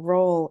big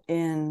role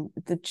in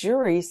the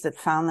juries that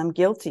found them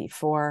guilty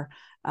for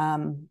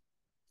and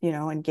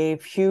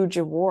gave huge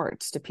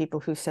awards to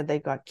people who said they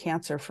got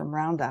cancer from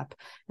Roundup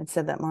and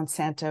said that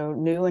Monsanto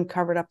knew and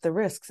covered up the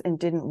risks and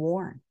didn't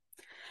warn.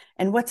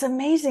 And what's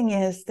amazing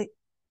is that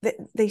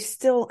they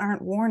still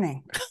aren't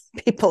warning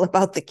people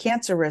about the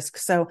cancer risk.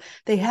 So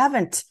they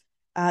haven't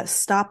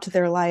stopped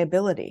their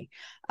liability.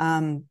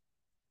 And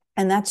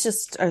that's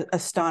just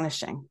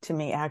astonishing to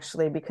me,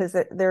 actually, because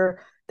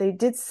they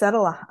did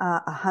settle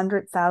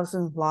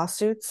 100,000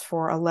 lawsuits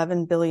for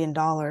 $11 billion.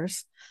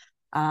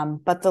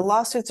 But the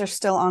lawsuits are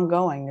still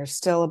ongoing. There's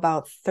still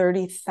about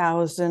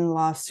 30,000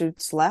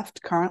 lawsuits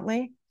left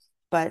currently,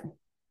 but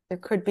there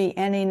could be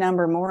any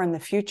number more in the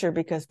future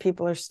because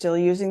people are still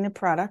using the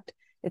product.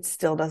 It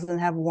still doesn't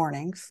have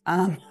warnings.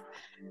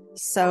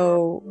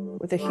 So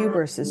the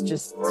hubris is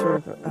just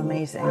sort of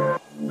amazing.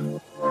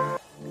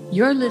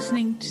 You're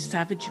listening to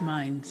Savage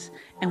Minds,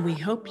 and we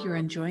hope you're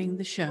enjoying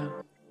the show.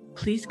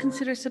 Please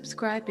consider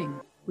subscribing.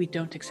 We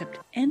don't accept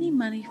any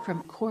money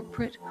from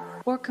corporate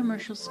or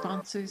commercial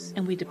sponsors,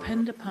 and we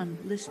depend upon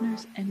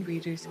listeners and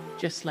readers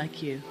just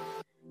like you.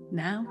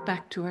 Now,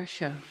 back to our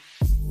show.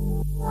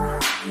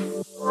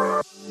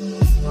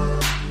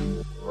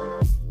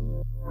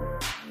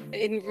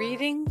 In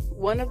reading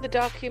one of the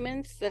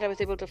documents that I was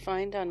able to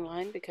find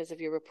online because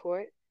of your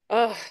report,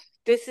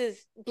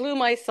 this blew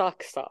my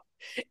socks off.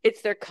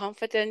 It's their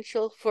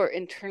confidential for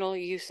internal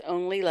use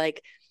only,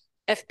 like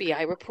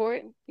FBI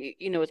report.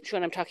 You know which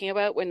one I'm talking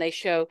about, when they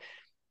show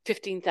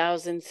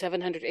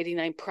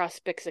 15,789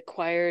 prospects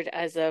acquired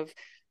as of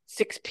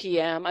 6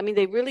 p.m. I mean,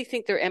 they really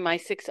think they're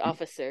MI6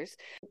 officers.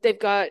 They've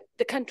got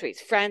the countries: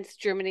 France,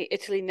 Germany,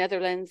 Italy,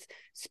 Netherlands,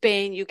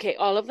 Spain, UK,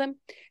 all of them.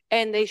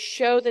 And they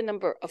show the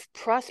number of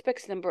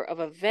prospects, number of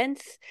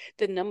events,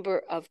 the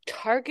number of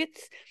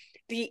targets,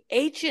 the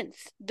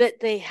agents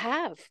that they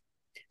have.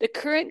 The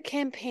current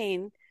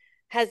campaign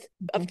has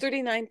of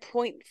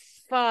 39.5,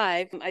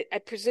 I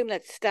presume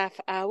that's staff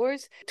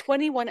hours,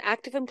 21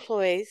 active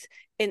employees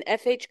in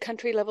FH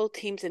country level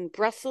teams in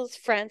Brussels,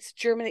 France,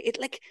 Germany.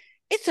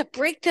 It's a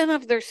breakdown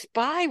of their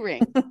spy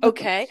ring,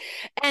 okay?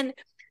 And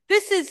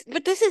this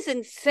is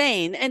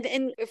insane.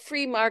 And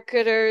free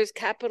marketers,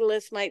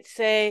 capitalists might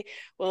say,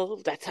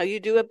 well, that's how you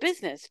do a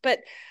business. But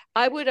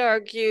I would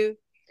argue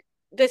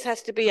this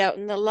has to be out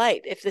in the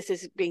light if this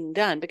is being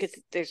done, because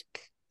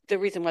the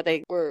reason why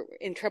they were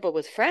in trouble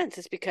with France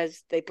is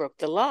because they broke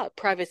the law.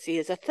 Privacy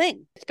is a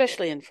thing,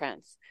 especially in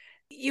France.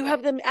 You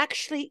have them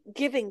actually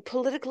giving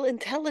political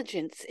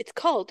intelligence. It's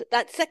called,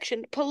 that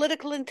section,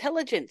 political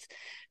intelligence.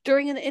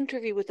 During an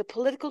interview with a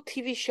political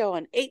TV show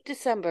on 8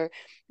 December,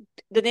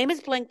 the name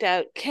is blanked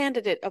out,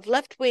 candidate of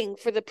left wing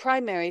for the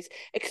primaries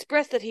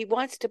expressed that he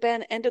wants to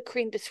ban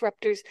endocrine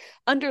disruptors,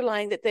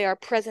 underlying that they are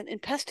present in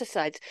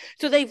pesticides.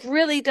 So they've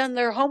really done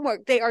their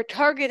homework. They are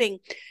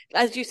targeting,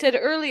 as you said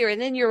earlier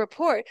and in your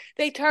report,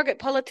 they target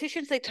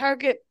politicians, they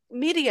target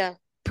media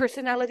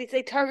personalities,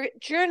 they target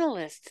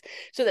journalists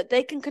so that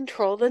they can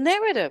control the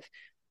narrative.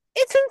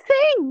 It's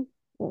insane.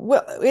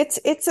 Well,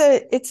 it's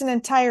an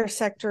entire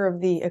sector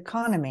of the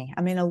economy.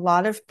 I mean, a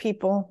lot of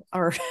people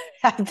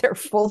have their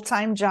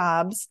full-time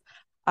jobs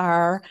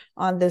are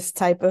on this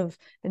type of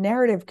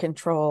narrative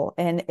control,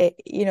 and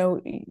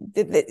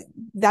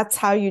that's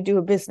how you do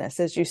a business.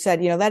 As you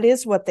said, that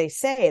is what they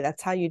say.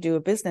 That's how you do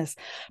a business.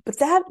 But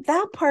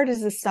that part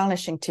is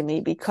astonishing to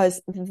me,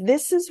 because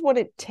this is what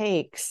it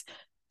takes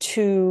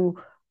to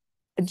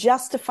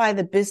justify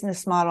the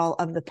business model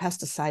of the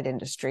pesticide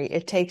industry.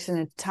 It takes an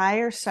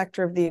entire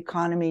sector of the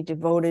economy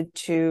devoted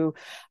to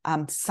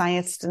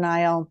science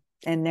denial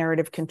and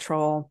narrative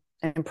control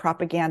and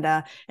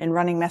propaganda and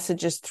running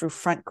messages through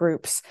front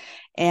groups.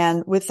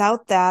 And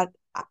without that,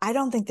 I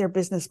don't think their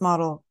business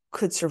model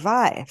could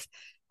survive.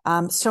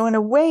 So in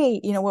a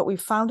way, what we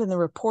found in the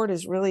report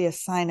is really a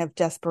sign of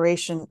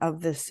desperation of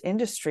this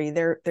industry.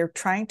 They're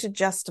trying to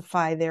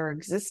justify their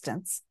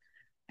existence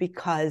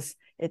because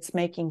it's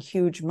making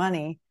huge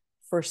money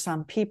for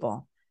some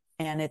people,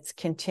 and it's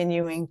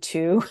continuing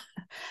to,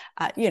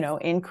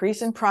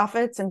 increase in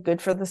profits and good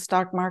for the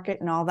stock market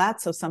and all that.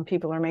 So some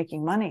people are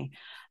making money.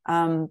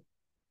 But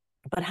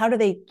how do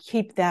they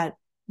keep that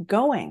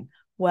going?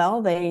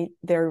 Well,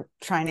 they're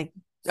trying to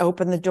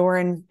open the door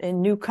in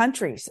new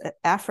countries.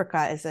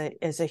 Africa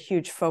is a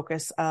huge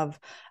focus of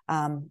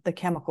the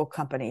chemical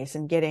companies,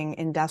 and getting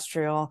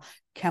industrial,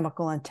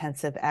 chemical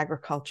intensive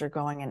agriculture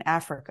going in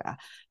Africa.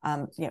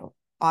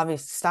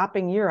 Obviously,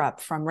 stopping Europe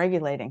from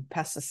regulating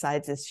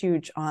pesticides is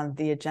huge on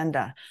the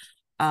agenda.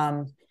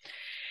 And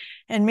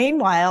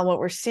meanwhile, what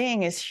we're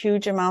seeing is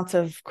huge amounts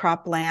of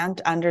cropland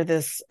under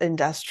this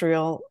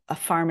industrial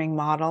farming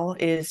model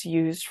is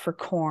used for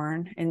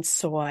corn and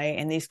soy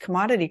and these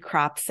commodity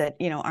crops that,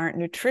 aren't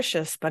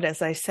nutritious, but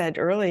as I said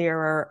earlier,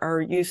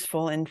 are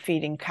useful in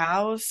feeding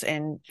cows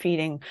and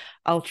feeding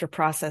ultra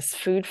processed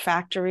food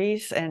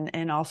factories,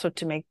 and also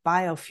to make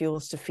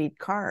biofuels to feed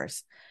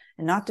cars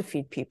and not to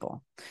feed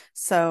people.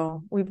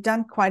 So I've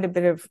done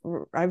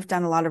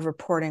a lot of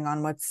reporting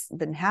on what's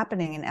been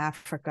happening in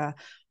Africa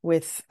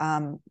with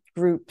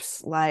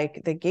groups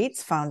like the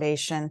Gates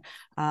Foundation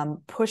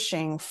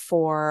pushing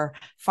for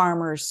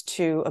farmers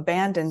to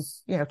abandon,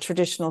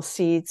 traditional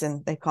seeds,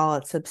 and they call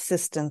it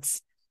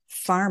subsistence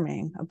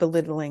farming, a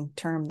belittling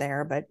term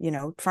there, but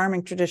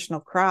farming traditional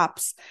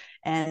crops,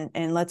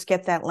 and let's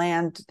get that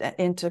land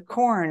into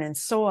corn and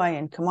soy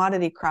and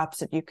commodity crops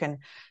that you can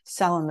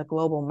sell in the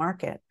global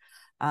market.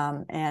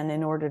 And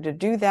in order to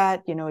do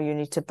that, you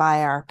need to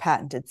buy our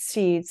patented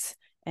seeds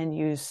and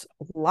use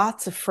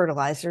lots of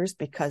fertilizers,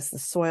 because the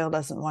soil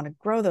doesn't want to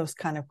grow those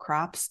kind of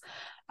crops,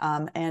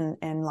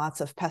 and lots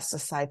of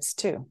pesticides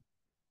too.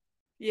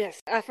 Yes,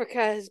 Africa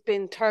has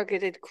been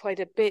targeted quite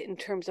a bit in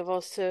terms of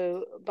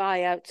also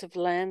buyouts of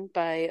land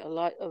by a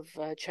lot of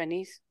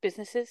Chinese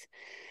businesses.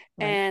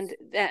 Right. And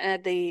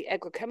the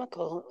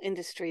agrochemical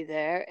industry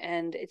there,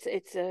 and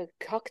it's a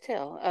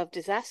cocktail of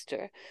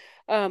disaster.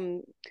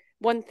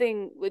 One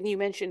thing, when you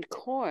mentioned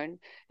corn,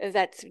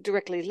 that's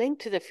directly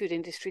linked to the food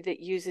industry that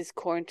uses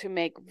corn to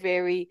make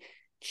very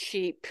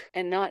cheap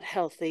and not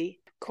healthy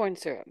corn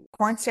syrup.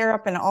 Corn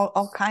syrup and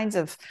all kinds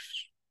of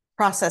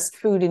processed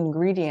food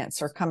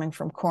ingredients are coming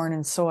from corn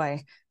and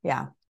soy.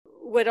 Yeah.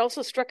 What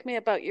also struck me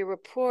about your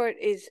report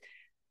is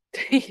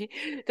the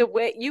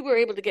way you were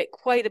able to get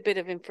quite a bit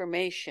of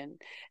information,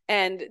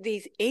 and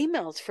these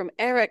emails from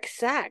Eric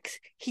Sachs.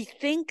 He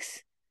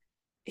thinks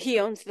he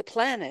owns the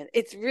planet.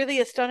 It's really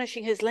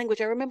astonishing, his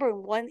language. I remember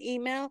in one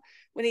email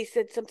when he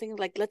said something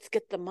like, let's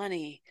get the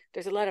money.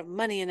 There's a lot of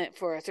money in it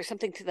for us, or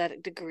something to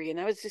that degree. And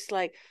I was just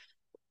like,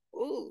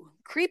 ooh,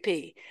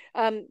 creepy.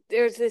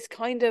 There's this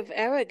kind of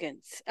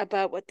arrogance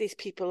about what these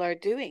people are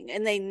doing.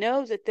 And they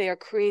know that they are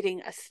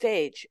creating a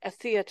stage, a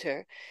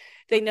theater.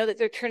 They know that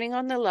they're turning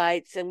on the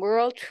lights and we're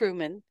all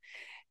Truman.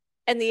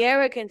 And the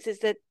arrogance is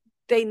that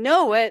they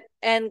know it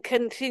and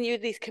continue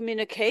these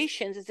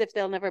communications as if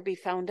they'll never be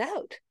found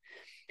out.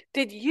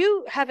 Did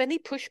you have any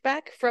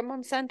pushback from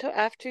Monsanto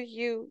after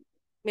you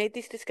made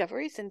these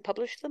discoveries and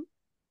published them?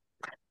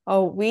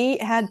 Oh, we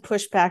had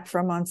pushback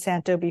from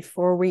Monsanto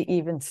before we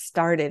even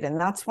started. And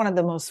that's one of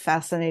the most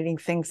fascinating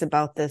things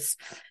about this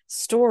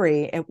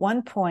story. At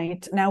one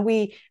point, now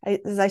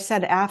as I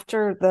said,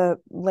 after the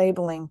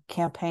labeling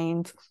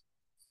campaign,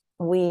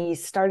 we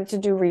started to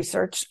do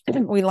research.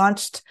 We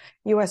launched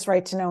US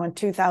Right to Know in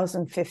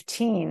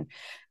 2015.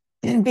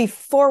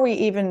 Before we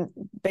even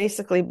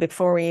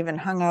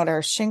hung out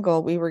our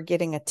shingle, we were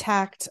getting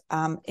attacked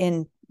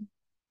in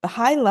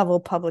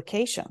high-level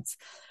publications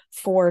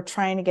for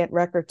trying to get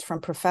records from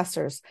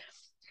professors.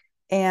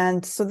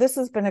 And so this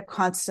has been a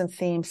constant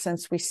theme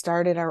since we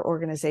started our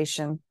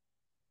organization.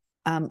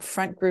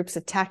 Front groups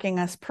attacking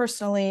us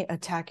personally,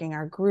 attacking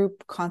our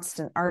group,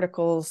 constant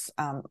articles,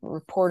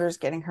 reporters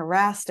getting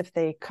harassed if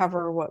they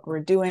cover what we're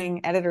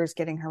doing, editors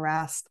getting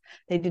harassed.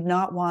 They did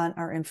not want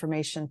our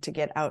information to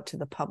get out to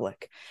the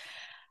public.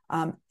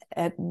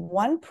 At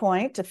one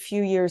point, a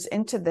few years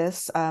into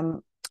this,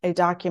 a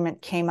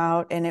document came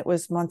out, and it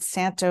was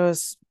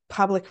Monsanto's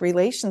public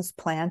relations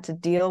plan to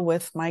deal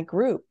with my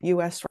group,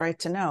 US Right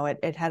to Know.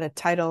 It had a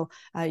title,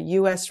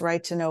 US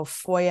Right to Know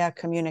FOIA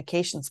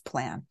Communications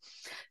Plan.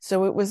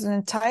 So it was an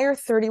entire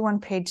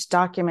 31-page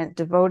document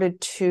devoted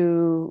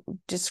to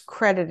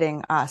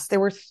discrediting us. There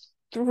were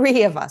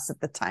 3 of us at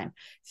the time,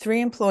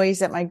 3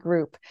 employees at my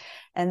group,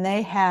 and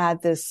they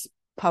had this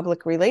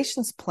public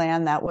relations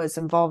plan that was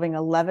involving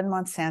 11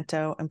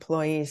 Monsanto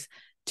employees,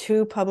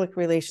 2 public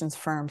relations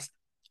firms.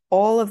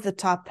 All of the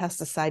top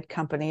pesticide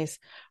companies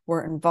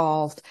were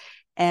involved.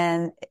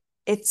 And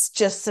it's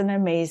just an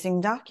amazing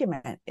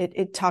document.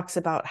 It talks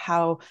about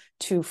how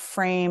to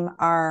frame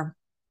our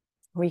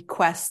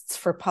requests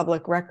for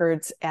public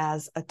records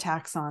as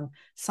attacks on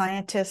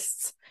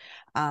scientists.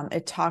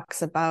 It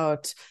talks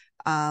about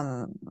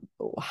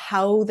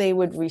how they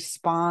would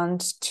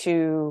respond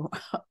to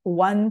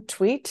one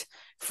tweet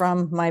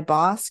from my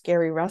boss,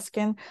 Gary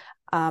Ruskin,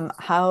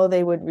 how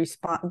they would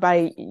respond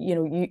by,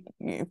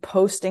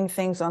 posting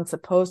things on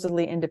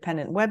supposedly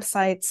independent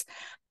websites,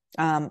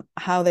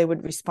 how they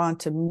would respond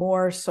to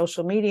more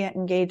social media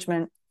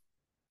engagement,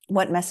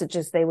 what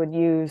messages they would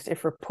use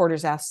if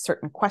reporters asked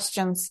certain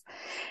questions.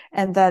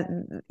 And that,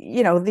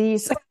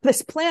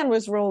 this plan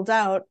was rolled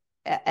out,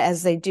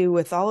 as they do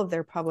with all of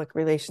their public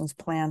relations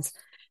plans,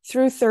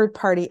 through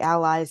third-party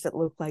allies that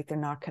look like they're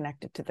not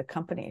connected to the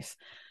companies.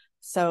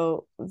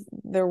 So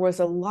there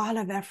was a lot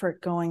of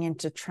effort going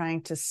into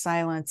trying to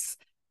silence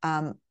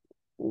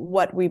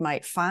what we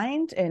might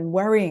find and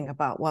worrying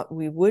about what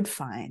we would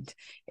find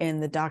in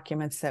the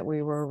documents that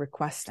we were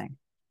requesting.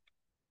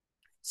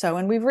 So,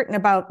 and we've written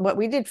about what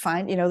we did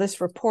find.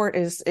 This report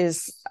is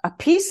a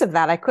piece of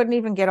that. I couldn't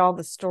even get all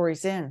the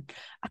stories in.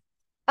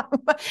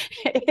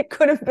 It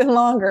could have been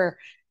longer.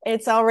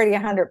 It's already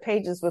 100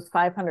 pages with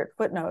 500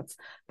 footnotes,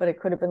 but it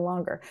could have been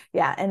longer.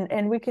 Yeah.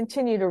 And we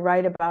continue to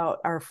write about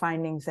our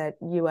findings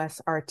at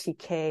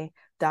usrtk.org.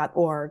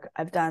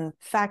 I've done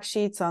fact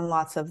sheets on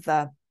lots of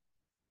the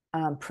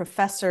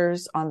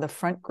professors, on the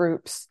front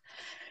groups.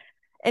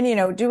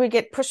 And, do we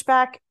get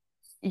pushback?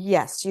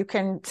 Yes, you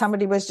can.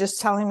 Somebody was just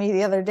telling me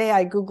the other day,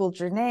 I Googled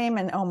your name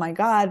and oh my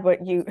God,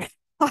 a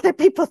lot of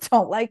people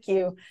don't like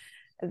you.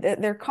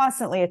 They're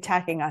constantly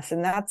attacking us,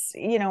 and that's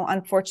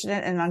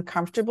unfortunate and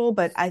uncomfortable.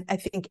 But I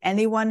think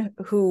anyone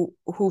who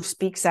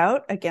speaks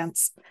out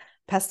against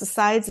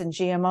pesticides and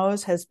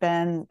GMOs has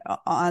been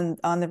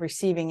on the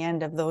receiving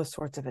end of those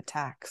sorts of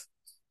attacks.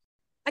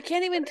 I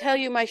can't even tell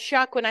you my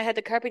shock when I had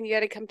the carpenter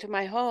to come to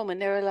my home, and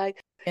they were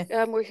like,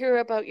 we're here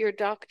about your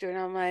doctor. And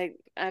I'm like,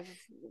 I've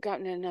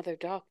gotten another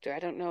doctor. I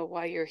don't know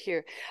why you're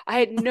here. I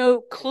had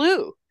no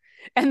clue.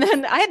 And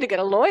then I had to get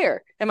a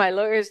lawyer. And my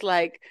lawyer's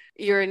like,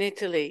 you're in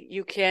Italy.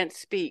 You can't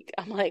speak.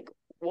 I'm like,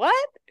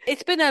 what?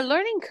 It's been a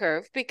learning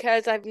curve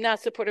because I'm now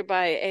supported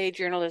by a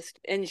journalist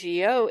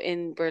NGO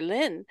in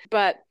Berlin.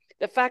 But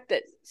the fact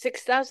that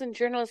 6,000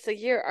 journalists a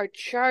year are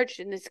charged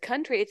in this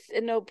country, it's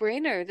a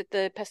no-brainer that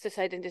the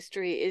pesticide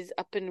industry is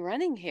up and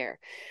running here.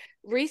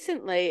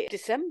 Recently,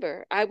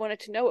 December, I wanted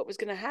to know what was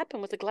going to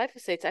happen with the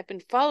glyphosates. I've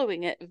been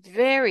following it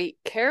very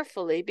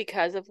carefully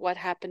because of what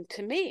happened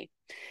to me.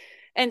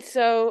 And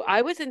so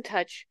I was in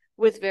touch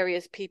with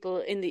various people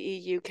in the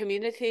EU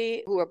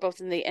community who are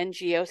both in the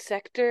NGO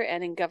sector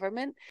and in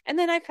government. And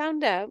then I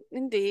found out,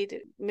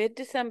 indeed,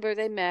 mid-December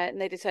they met and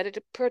they decided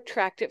to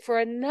protract it for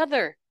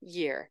another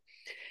year.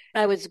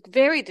 I was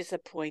very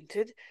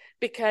disappointed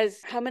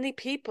because how many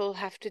people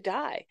have to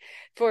die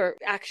for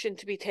action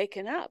to be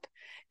taken up?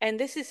 And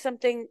this is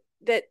something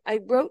that I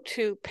wrote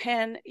to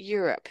Pan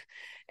Europe.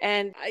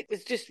 And I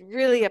was just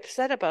really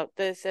upset about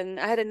this. And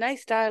I had a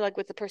nice dialogue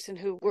with the person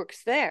who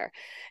works there.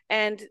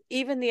 And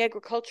even the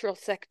agricultural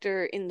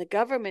sector in the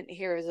government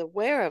here is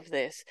aware of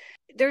this.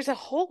 There's a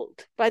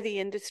hold by the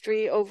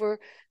industry over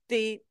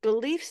the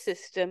belief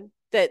system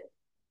that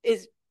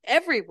is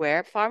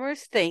everywhere.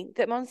 Farmers think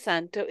that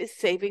Monsanto is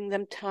saving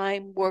them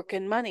time, work,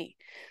 and money.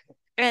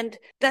 And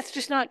that's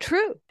just not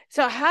true.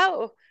 So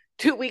how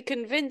do we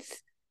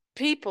convince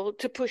people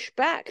to push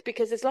back?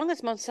 Because as long as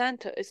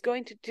Monsanto is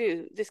going to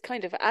do this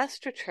kind of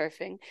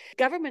astroturfing,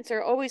 governments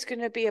are always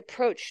going to be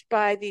approached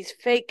by these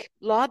fake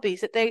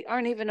lobbies that they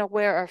aren't even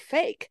aware are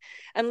fake,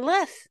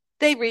 unless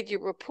they read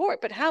your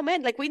report. But how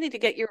many? Like, we need to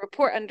get your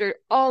report under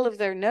all of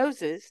their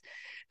noses,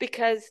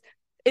 because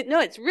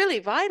it's really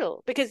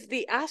vital, because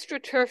the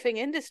astroturfing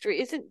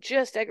industry isn't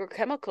just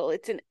agrochemical,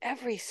 it's in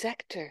every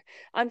sector.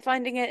 I'm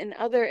finding it in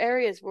other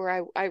areas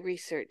where I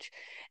research.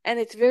 And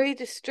it's very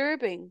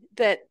disturbing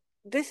that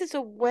this is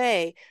a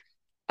way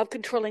of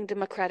controlling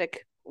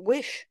democratic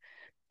wish.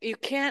 You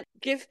can't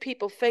give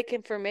people fake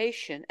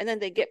information and then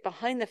they get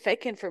behind the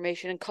fake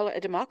information and call it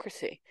a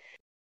democracy.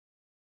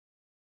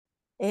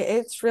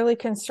 It's really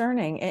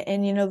concerning.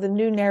 And, the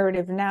new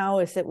narrative now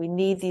is that we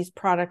need these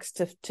products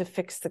to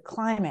fix the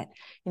climate,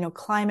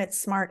 climate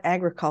smart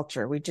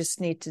agriculture. We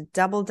just need to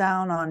double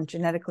down on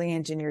genetically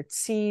engineered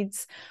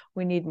seeds.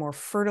 We need more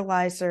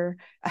fertilizer.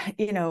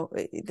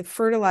 The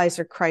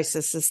fertilizer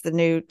crisis is the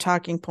new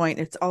talking point.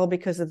 It's all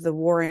because of the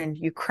war in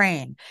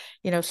Ukraine.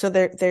 So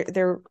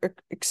they're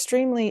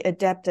extremely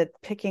adept at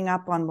picking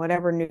up on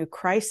whatever new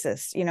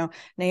crisis.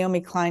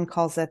 Naomi Klein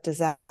calls that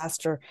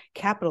disaster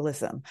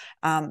capitalism.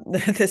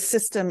 The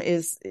system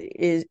is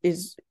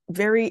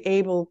very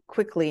able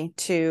quickly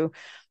to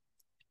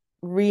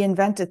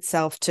reinvent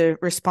itself to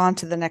respond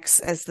to the next,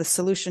 as the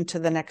solution to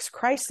the next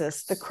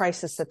crisis, the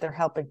crisis that they're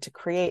helping to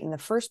create in the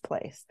first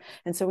place.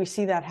 And so we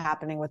see that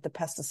happening with the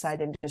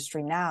pesticide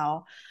industry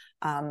now,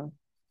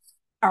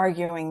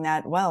 arguing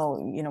that,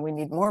 we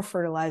need more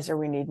fertilizer,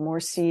 we need more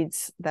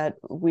seeds that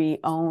we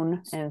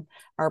own and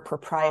are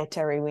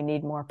proprietary, we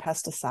need more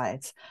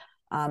pesticides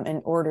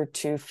in order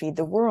to feed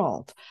the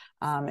world,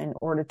 in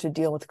order to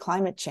deal with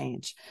climate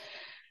change.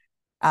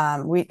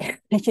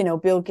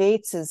 Bill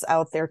Gates is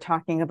out there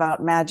talking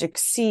about magic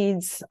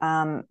seeds.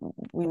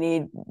 We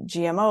need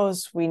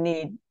GMOs. We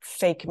need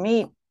fake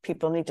meat.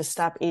 People need to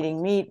stop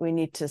eating meat. We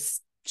need to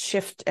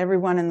shift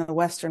everyone in the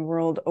Western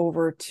world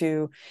over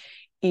to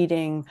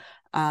eating,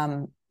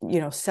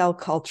 cell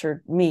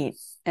cultured meat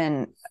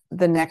and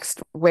the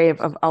next wave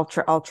of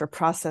ultra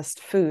processed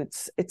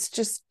foods.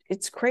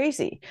 It's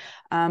crazy.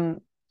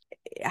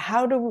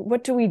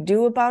 What do we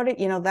do about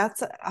it?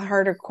 That's a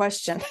harder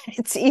question.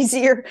 It's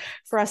easier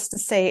for us to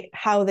say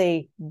how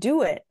they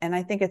do it. And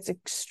I think it's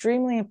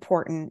extremely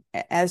important,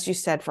 as you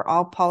said, for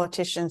all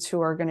politicians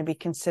who are going to be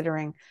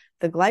considering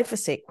the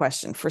glyphosate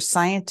question, for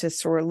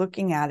scientists who are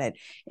looking at it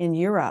in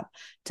Europe,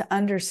 to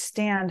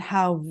understand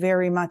how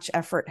very much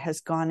effort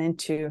has gone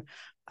into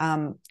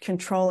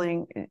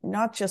controlling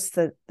not just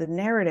the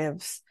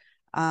narratives,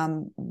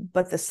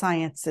 but the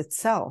science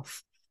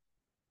itself.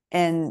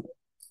 And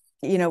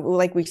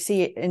like we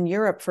see in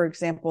Europe, for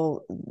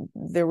example,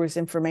 there was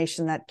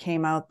information that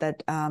came out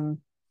that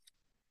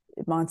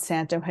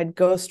Monsanto had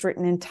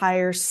ghostwritten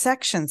entire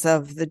sections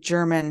of the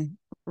German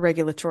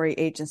regulatory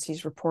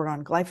agency's report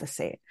on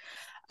glyphosate.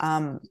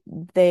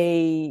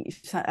 A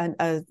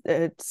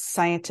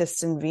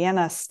scientist in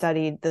Vienna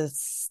studied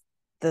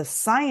the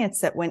science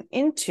that went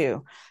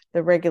into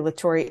the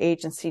regulatory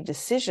agency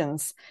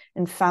decisions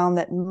and found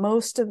that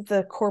most of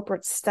the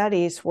corporate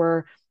studies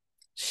were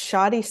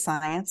shoddy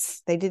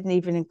science. They didn't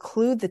even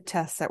include the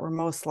tests that were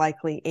most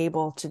likely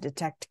able to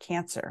detect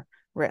cancer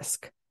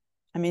risk.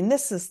 I mean,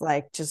 this is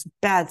like just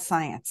bad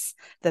science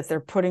that they're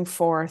putting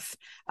forth,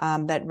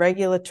 that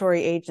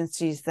regulatory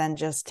agencies then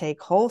just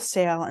take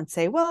wholesale and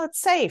say, well, it's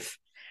safe.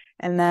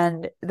 And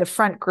then the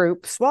front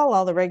groups,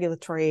 all the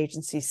regulatory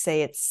agencies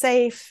say it's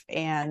safe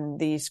and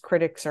these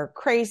critics are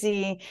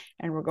crazy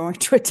and we're going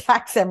to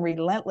attack them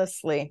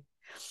relentlessly.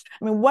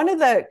 I mean, one of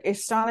the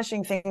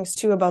astonishing things,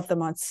 too, about the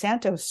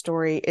Monsanto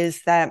story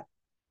is that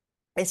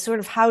it's sort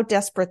of how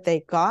desperate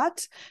they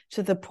got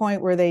to the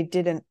point where they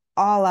did an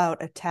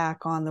all-out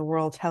attack on the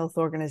World Health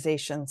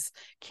Organization's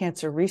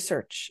Cancer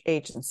Research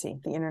Agency,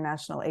 the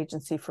International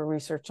Agency for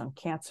Research on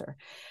Cancer.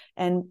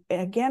 And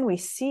again, we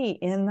see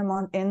in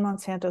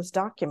Monsanto's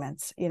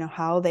documents,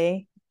 how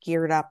they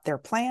geared up their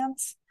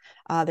plans,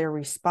 their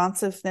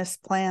responsiveness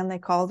plan, they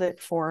called it,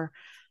 for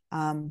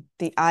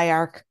the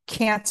IARC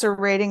cancer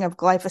rating of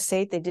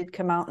glyphosate. They did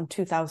come out in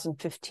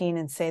 2015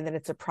 and say that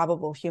it's a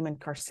probable human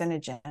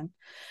carcinogen.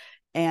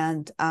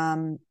 And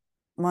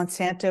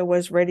Monsanto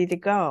was ready to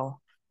go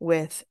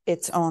with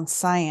its own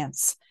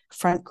science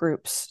front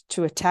groups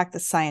to attack the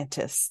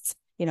scientists,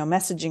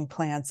 messaging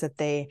plans that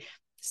they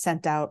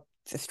sent out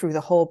through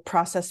the whole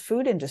processed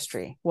food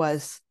industry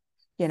was,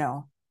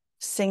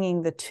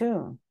 singing the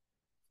tune.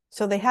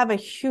 So they have a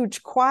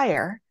huge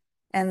choir,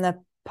 and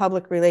the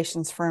public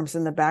relations firms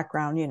in the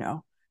background,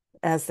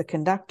 as the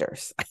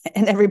conductors,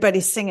 and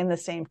everybody's singing the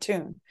same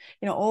tune.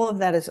 All of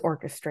that is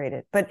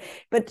orchestrated. But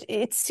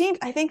it seems,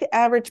 I think the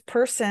average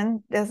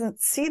person doesn't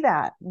see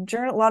that.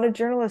 A lot of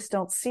journalists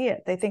don't see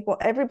it. They think, well,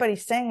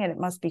 everybody's saying it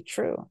must be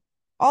true.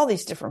 All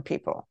these different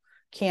people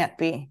can't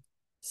be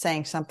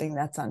saying something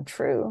that's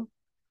untrue.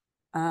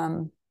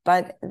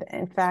 But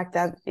in fact,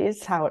 that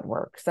is how it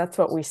works. That's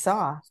what we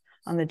saw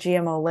on the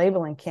GMO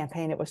labeling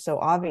campaign. It was so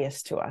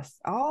obvious to us.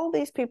 All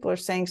these people are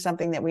saying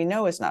something that we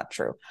know is not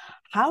true.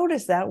 How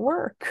does that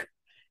work?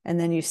 And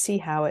then you see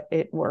how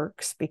it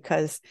works,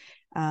 because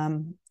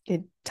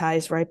it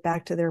ties right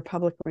back to their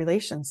public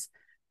relations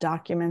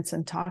documents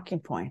and talking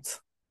points.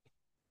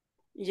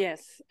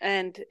 Yes.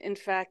 And in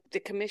fact,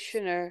 the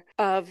commissioner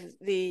of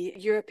the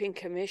European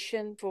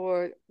Commission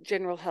for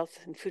General Health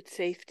and Food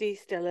Safety,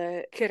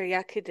 Stella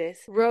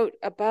Kyriakides, wrote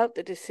about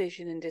the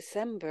decision in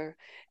December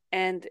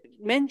and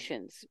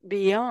mentions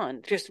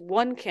beyond just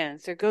one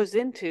cancer, goes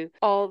into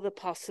all the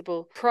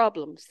possible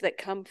problems that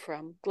come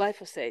from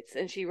glyphosates.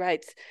 And she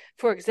writes,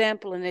 for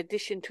example, in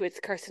addition to its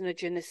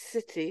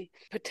carcinogenicity,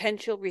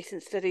 potential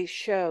recent studies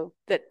show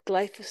that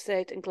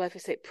glyphosate and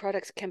glyphosate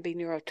products can be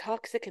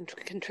neurotoxic and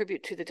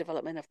contribute to the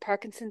development of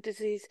Parkinson's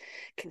disease,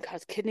 can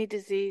cause kidney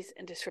disease,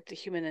 and disrupt the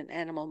human and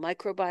animal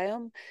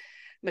microbiome.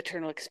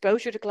 Maternal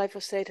exposure to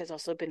glyphosate has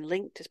also been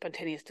linked to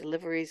spontaneous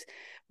deliveries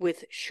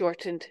with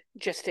shortened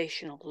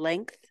gestational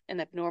length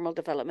and abnormal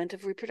development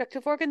of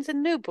reproductive organs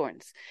in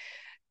newborns.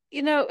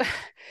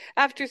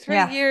 After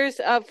 3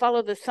 years of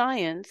Follow the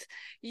Science,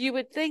 you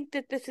would think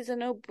that this is a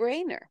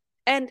no-brainer.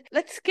 And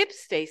let's skip,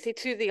 Stacy,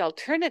 to the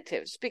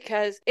alternatives,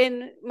 because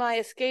in my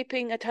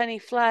escaping a tiny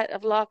flat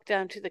of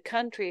lockdown to the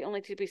country, only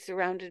to be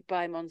surrounded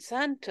by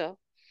Monsanto,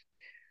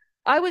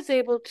 I was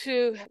able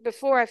to,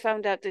 before I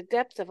found out the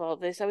depth of all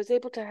this, I was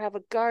able to have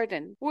a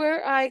garden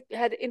where I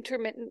had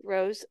intermittent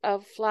rows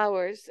of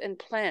flowers and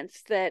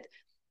plants that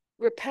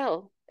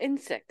repel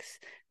insects,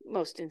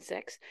 most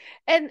insects.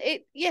 And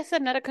yes,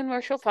 I'm not a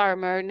commercial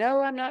farmer.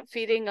 No, I'm not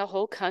feeding a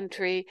whole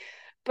country.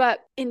 But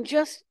in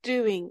just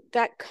doing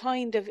that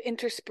kind of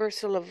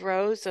interspersal of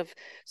rows of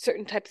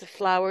certain types of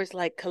flowers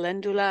like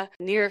calendula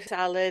near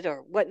salad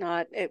or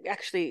whatnot,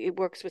 it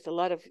works with a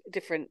lot of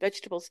different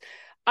vegetables.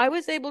 I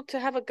was able to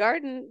have a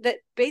garden that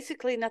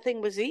basically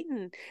nothing was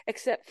eaten,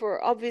 except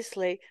for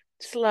obviously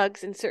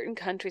slugs in certain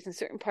countries, in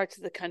certain parts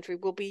of the country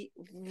will be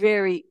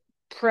very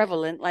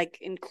prevalent. Like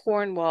in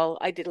Cornwall,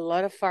 I did a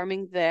lot of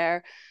farming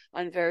there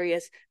on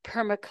various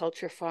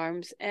permaculture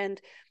farms, and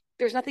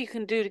there's nothing you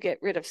can do to get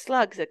rid of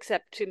slugs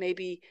except to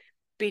maybe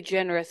be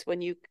generous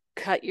when you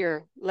cut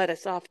your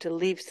lettuce off to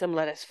leave some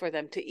lettuce for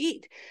them to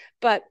eat.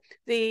 But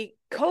the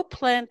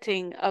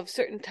co-planting of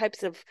certain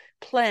types of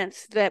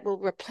plants that will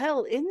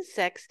repel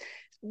insects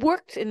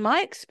worked in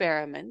my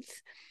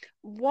experiments.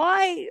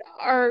 Why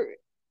are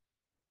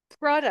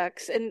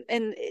products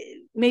and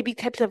maybe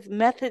types of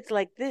methods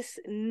like this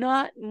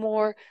not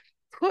more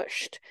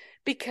pushed?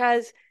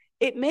 Because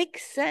it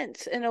makes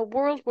sense in a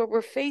world where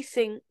we're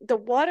facing the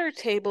water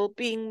table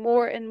being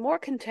more and more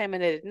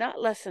contaminated,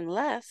 not less and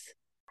less.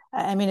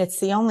 I mean, it's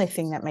the only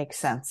thing that makes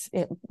sense.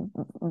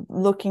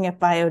 Looking at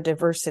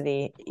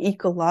biodiversity,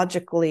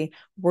 ecologically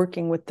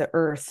working with the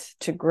earth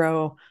to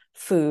grow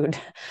food.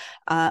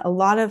 A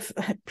lot of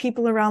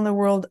people around the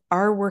world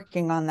are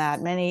working on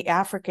that. Many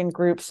African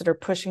groups that are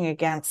pushing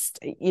against,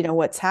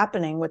 what's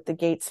happening with the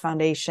Gates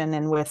Foundation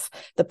and with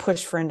the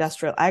push for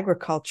industrial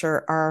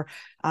agriculture are,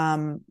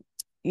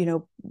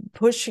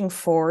 pushing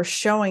for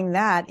showing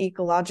that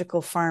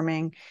ecological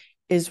farming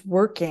is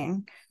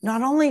working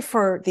not only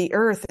for the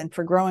earth and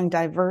for growing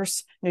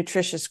diverse,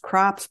 nutritious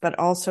crops, but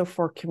also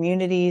for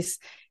communities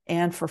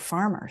and for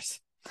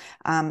farmers.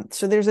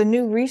 So there's a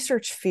new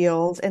research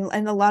field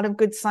and a lot of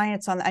good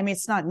science on. I mean,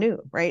 it's not new,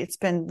 right? It's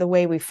been the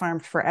way we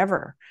farmed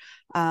forever.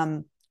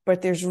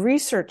 But there's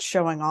research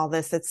showing all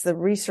this. It's the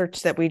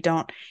research that we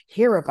don't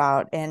hear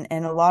about. And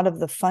a lot of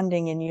the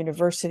funding in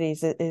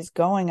universities is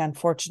going,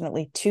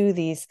 unfortunately, to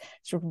these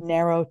sort of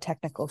narrow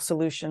technical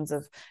solutions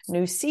of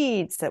new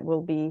seeds that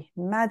will be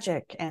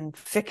magic and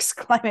fix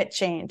climate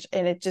change.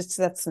 And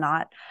that's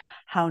not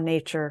how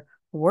nature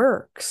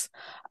works.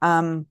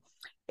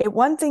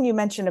 One thing you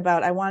mentioned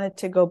about, I wanted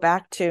to go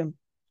back to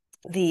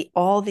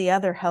all the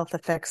other health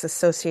effects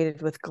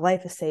associated with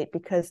glyphosate,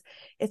 because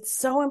it's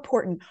so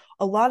important.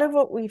 A lot of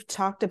what we've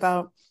talked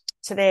about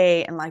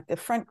today, and like the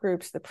front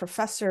groups, the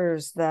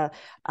professors, the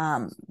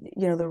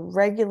the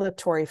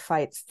regulatory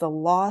fights, the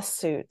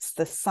lawsuits,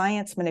 the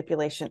science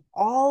manipulation,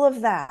 all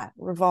of that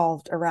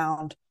revolved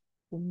around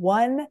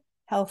one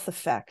health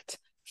effect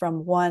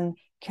from one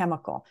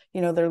chemical.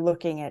 They're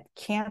looking at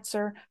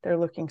cancer. They're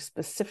looking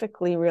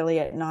specifically really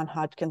at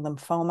non-Hodgkin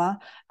lymphoma,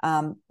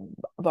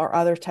 or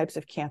other types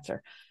of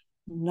cancer,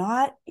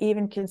 not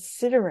even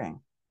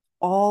considering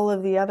all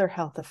of the other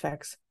health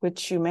effects,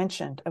 which you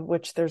mentioned, of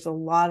which there's a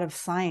lot of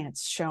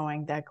science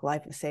showing that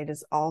glyphosate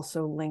is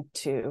also linked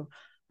to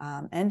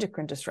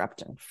endocrine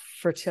disruption,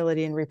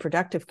 fertility and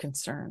reproductive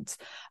concerns,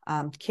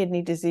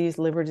 kidney disease,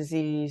 liver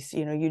disease,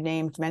 you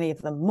named many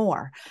of them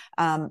more.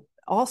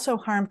 Also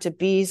harm to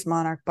bees,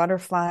 monarch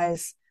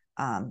butterflies,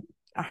 a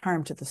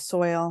harm to the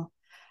soil.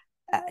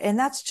 And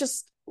that's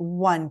just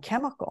one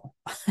chemical.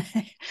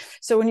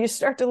 So when you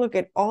start to look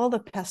at all the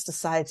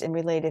pesticides and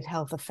related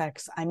health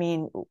effects, I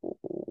mean,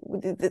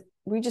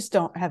 we just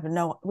have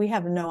no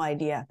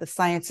idea. The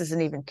science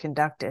isn't even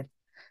conducted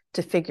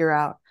to figure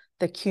out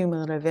the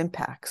cumulative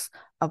impacts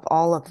of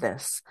all of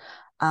this.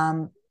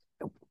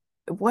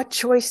 What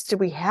choice do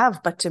we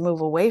have but to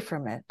move away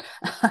from it?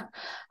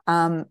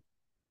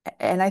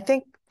 And I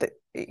think that,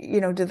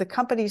 do the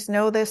companies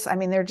know this? I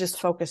mean, they're just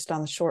focused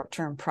on the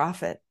short-term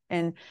profit.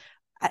 And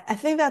I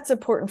think that's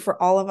important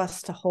for all of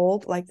us to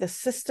hold. Like, the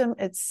system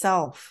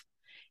itself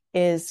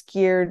is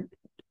geared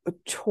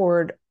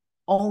toward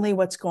only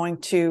what's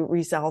going to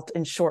result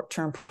in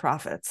short-term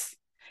profits.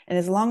 And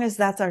as long as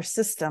that's our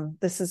system,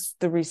 this is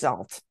the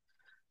result.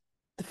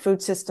 The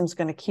food system's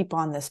going to keep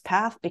on this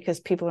path because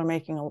people are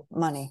making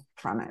money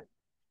from it.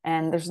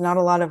 And there's not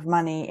a lot of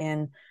money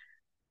in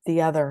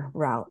the other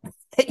route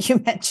that you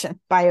mentioned: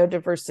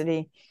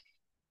 biodiversity,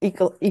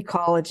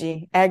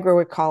 ecology,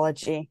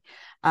 agroecology.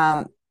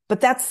 But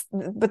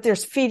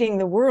there's feeding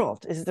the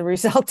world is the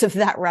result of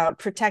that route,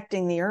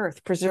 protecting the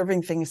earth,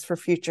 preserving things for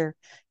future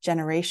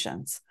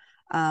generations.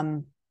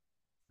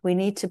 We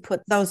need to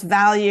put those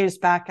values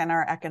back in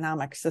our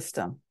economic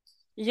system.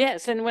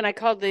 Yes, and when I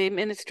called the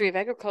Ministry of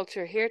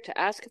Agriculture here to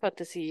ask about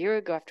this a year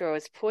ago after I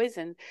was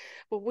poisoned,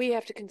 well, we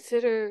have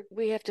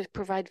to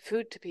provide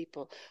food to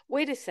people.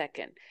 Wait a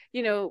second.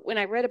 When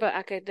I read about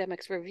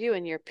Academics Review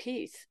in your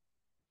piece,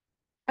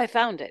 I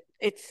found it.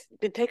 It's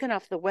been taken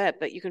off the web,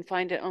 but you can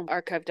find it on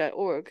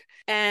archive.org.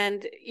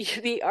 And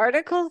the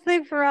articles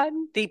they've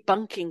run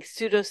debunking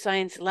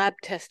pseudoscience lab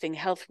testing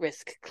health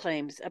risk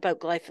claims about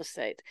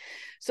glyphosate.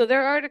 So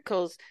their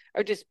articles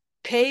are just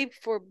paid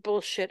for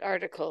bullshit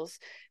articles,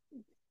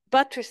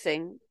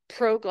 buttressing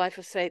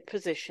pro-glyphosate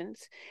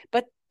positions.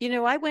 But,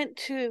 I went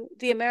to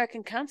the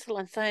American Council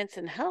on Science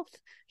and Health.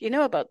 You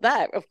know about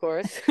that, of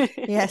course.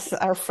 Yes,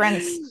 our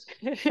friends,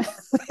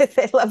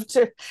 they love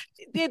to.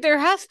 There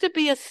has to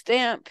be a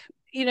stamp.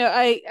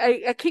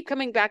 I keep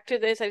coming back to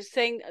this. I was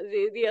saying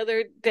the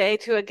other day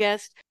to a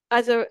guest,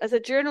 as a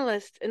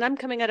journalist, and I'm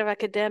coming out of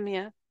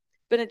academia,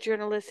 been a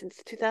journalist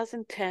since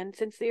 2010,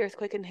 since the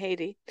earthquake in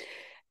Haiti.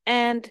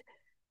 And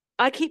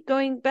I keep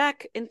going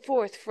back and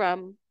forth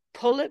from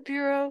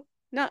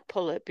not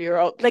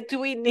Politburo. Like, do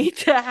we need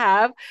to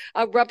have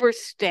a rubber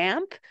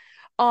stamp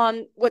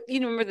on what,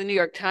 remember the New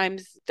York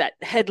Times, that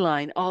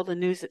headline, all the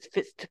news that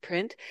fits to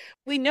print?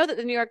 We know that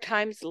the New York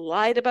Times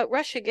lied about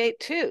Russiagate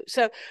too.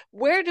 So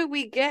where do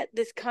we get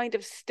this kind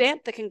of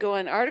stamp that can go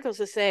on articles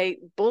to say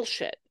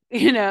bullshit?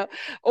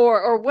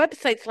 Or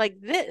websites like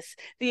this,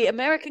 the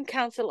American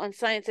Council on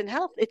Science and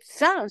Health. It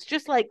sounds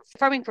just like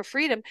Farming for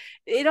Freedom.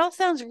 It all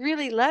sounds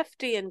really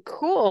lefty and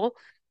cool,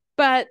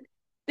 but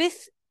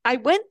I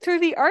went through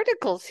the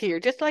articles here,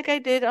 just like I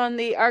did on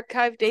the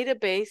archive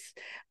database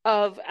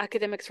of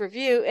Academics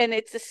Review, and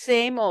it's the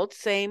same old,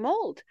 same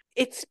old.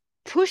 It's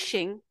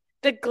pushing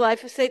the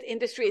glyphosate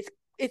industry.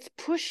 It's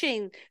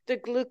pushing the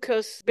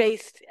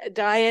glucose-based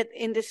diet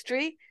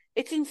industry.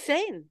 It's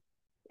insane.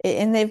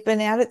 And they've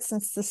been at it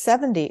since the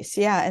 70s.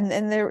 Yeah.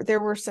 And there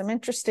were some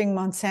interesting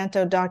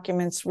Monsanto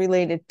documents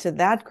related to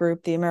that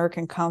group, the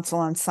American Council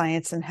on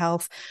Science and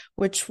Health,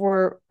 which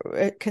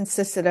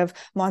consisted of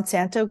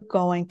Monsanto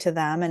going to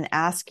them and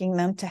asking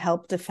them to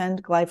help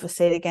defend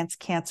glyphosate against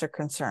cancer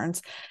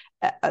concerns.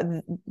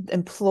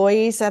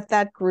 Employees at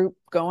that group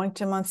going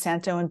to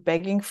Monsanto and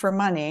begging for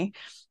money.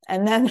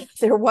 And then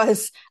there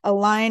was a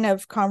line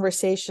of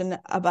conversation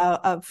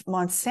of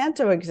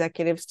Monsanto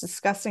executives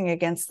discussing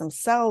against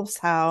themselves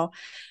how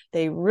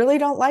they really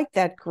don't like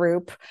that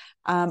group,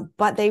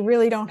 but they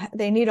really don't.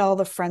 They need all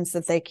the friends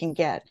that they can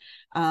get.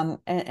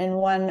 And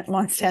one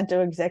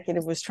Monsanto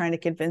executive was trying to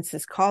convince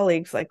his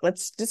colleagues, like,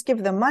 let's just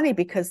give them money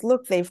because,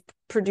 look, they've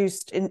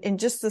produced in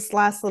just this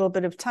last little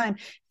bit of time,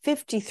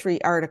 53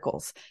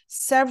 articles,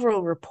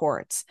 several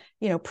reports,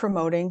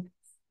 promoting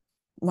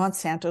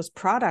Monsanto's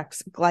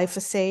products,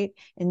 glyphosate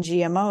and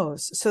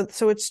GMOs.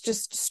 So it's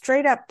just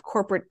straight up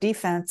corporate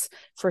defense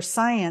for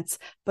science,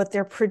 but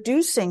they're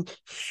producing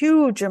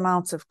huge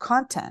amounts of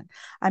content.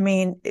 I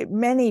mean,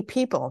 many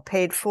people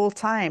paid full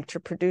time to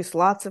produce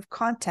lots of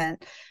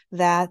content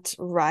that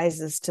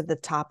rises to the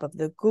top of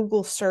the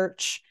Google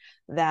search,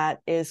 that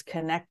is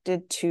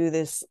connected to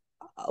this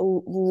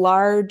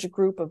large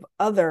group of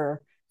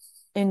other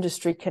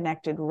industry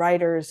connected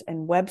writers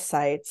and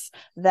websites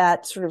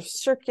that sort of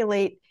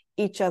circulate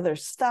each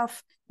other's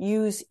stuff,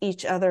 use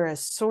each other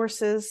as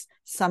sources.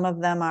 Some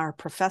of them are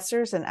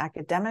professors and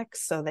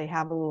academics, so they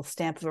have a little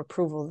stamp of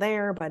approval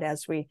there. But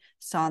as we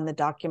saw in the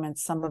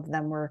documents, some of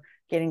them were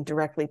getting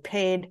directly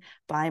paid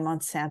by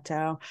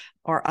Monsanto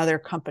or other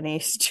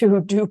companies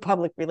to do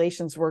public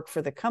relations work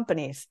for the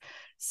companies.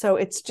 So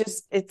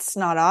it's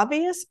not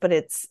obvious, but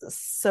it's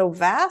so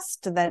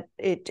vast that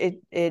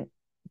it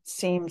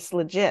seems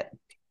legit.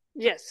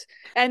 Yes.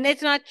 And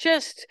it's not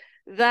just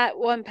that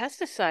one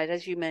pesticide,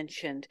 as you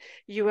mentioned.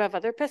 You have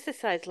other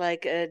pesticides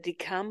like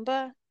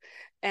dicamba,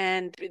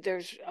 and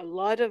there's a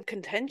lot of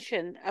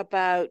contention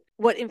about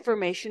what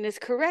information is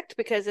correct,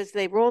 because as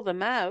they roll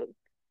them out,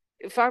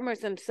 farmers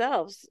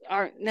themselves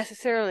aren't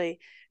necessarily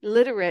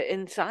literate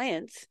in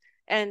science,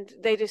 and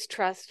they just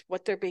trust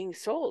what they're being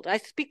sold. I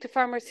speak to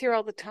farmers here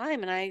all the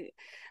time, and I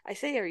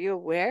say, are you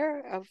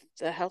aware of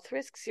the health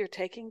risks you're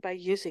taking by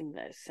using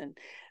this?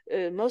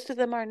 And most of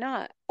them are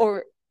not.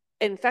 Or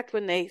in fact,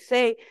 when they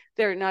say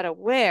they're not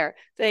aware,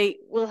 they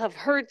will have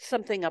heard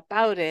something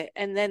about it,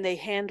 and then they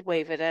hand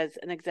wave it as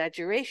an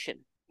exaggeration.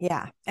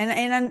 Yeah.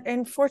 And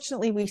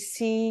unfortunately, we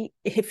see,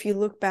 if you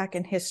look back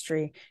in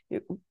history,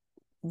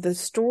 the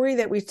story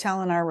that we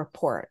tell in our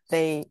report,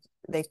 they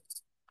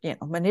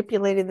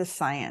manipulated the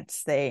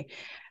science. They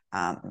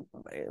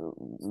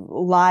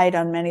lied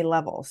on many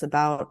levels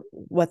about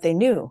what they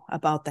knew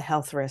about the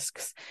health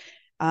risks.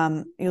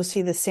 You'll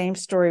see the same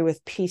story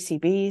with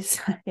PCBs.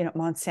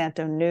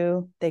 Monsanto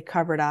knew, they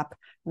covered up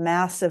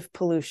massive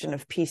pollution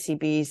of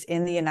PCBs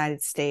in the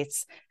United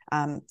States.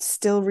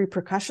 Still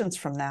repercussions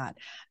from that.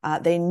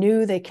 They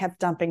knew, they kept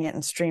dumping it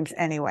in streams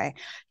anyway.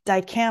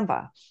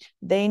 Dicamba,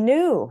 they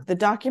knew, the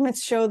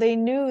documents show they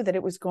knew that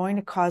it was going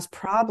to cause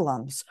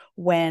problems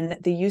when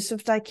the use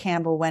of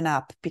dicamba went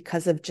up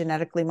because of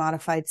genetically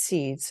modified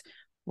seeds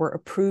were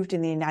approved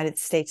in the United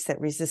States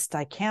that resist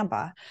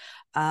dicamba.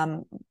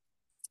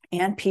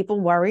 And people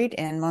worried,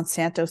 and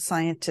Monsanto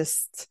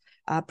scientists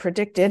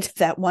predicted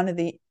that one of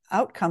the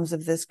outcomes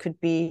of this could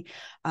be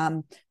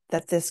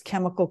that this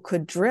chemical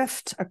could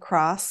drift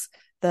across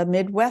the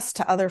Midwest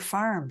to other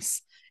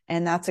farms.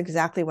 And that's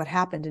exactly what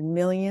happened. And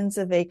millions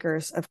of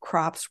acres of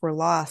crops were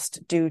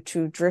lost due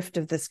to drift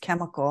of this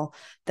chemical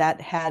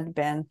that had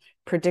been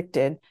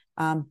predicted.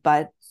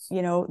 But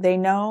they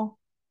know,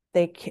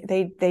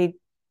 they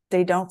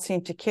don't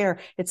seem to care.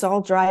 It's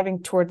all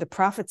driving toward the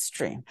profit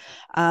stream.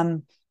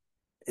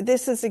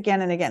 This is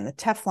again and again the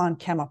Teflon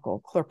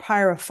chemical,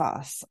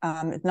 chlorpyrifos,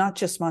 not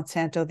just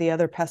Monsanto, the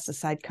other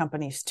pesticide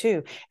companies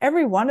too.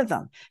 Every one of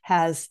them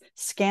has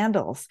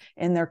scandals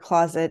in their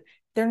closet.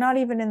 They're not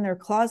even in their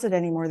closet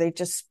anymore. They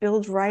just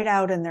spilled right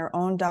out in their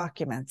own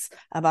documents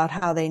about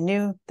how they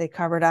knew, they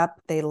covered up,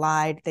 they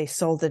lied, they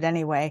sold it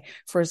anyway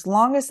for as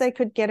long as they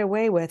could get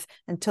away with,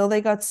 until they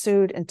got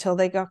sued, until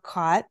they got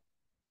caught.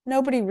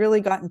 Nobody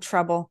really got in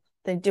trouble.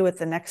 They do it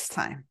the next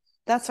time.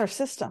 That's our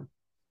system.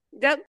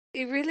 That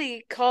it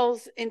really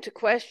calls into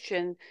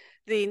question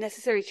the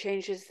necessary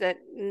changes that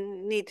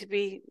need to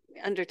be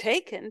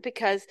undertaken,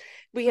 because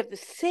we have the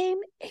same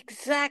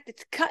exact,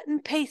 it's cut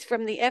and paste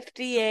from the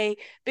FDA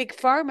big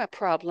pharma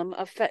problem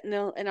of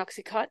fentanyl and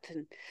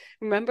Oxycontin.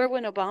 Remember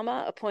when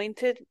Obama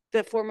appointed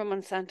the former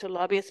Monsanto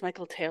lobbyist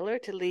Michael Taylor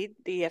to lead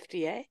the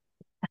FDA?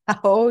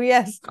 Oh,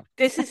 yes.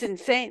 This is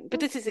insane,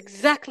 but this is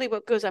exactly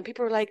what goes on.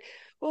 People are like,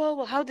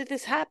 well, how did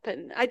this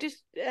happen? I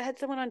just had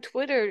someone on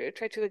Twitter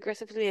try to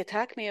aggressively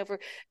attack me over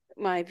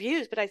my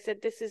views, but I said,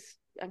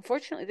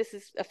 unfortunately, this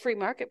is a free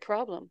market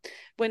problem.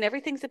 When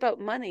everything's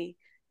about money,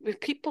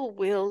 people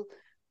will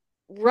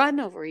run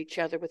over each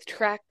other with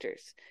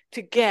tractors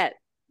to get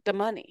the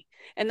money.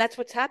 And that's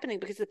what's happening,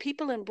 because the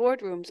people in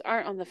boardrooms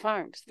aren't on the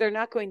farms. They're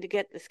not going to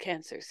get this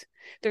cancers.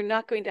 They're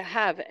not going to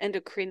have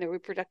endocrine or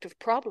reproductive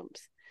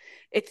problems.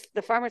 It's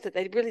the farmers that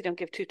they really don't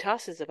give two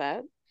tosses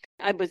about.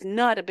 I was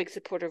not a big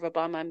supporter of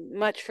Obama. I'm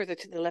much further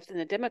to the left than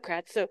the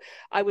Democrats. So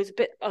I was a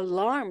bit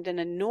alarmed and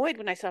annoyed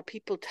when I saw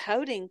people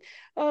touting,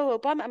 oh,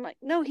 Obama. I'm like,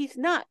 no, he's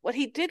not. What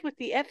he did with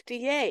the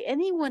FDA,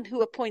 anyone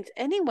who appoints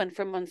anyone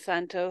from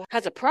Monsanto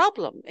has a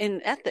problem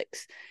in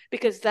ethics,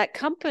 because that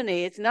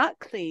company is not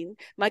clean.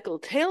 Michael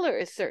Taylor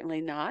is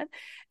certainly not.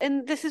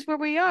 And this is where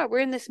we are. We're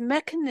in this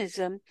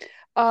mechanism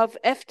of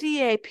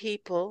FDA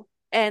people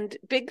and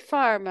big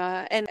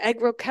pharma and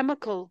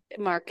agrochemical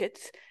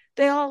markets.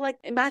 They all like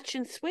match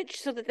and switch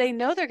so that they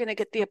know they're going to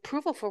get the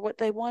approval for what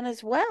they want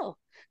as well,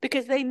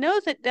 because they know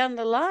that down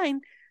the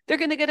line they're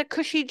going to get a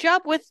cushy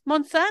job with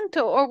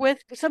Monsanto or with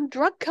some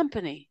drug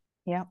company.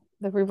 Yeah,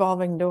 the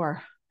revolving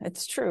door.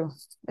 It's true.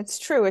 It's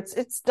true.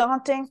 It's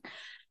daunting.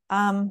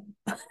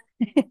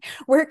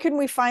 Where can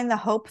we find the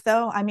hope,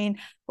 though? I mean,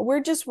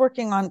 we're just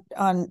working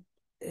on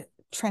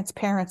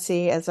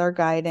transparency as our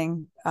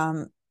guiding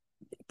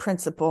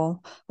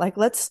principle. Like,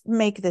 let's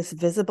make this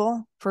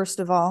visible, first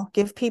of all,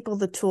 give people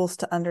the tools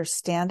to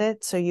understand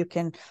it so you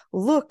can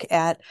look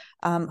at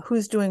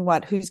who's doing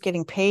what, who's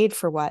getting paid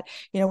for what.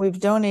 We've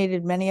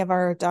donated many of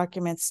our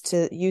documents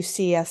to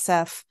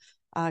UCSF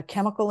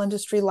chemical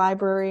industry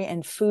library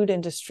and food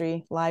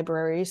industry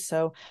libraries.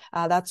 So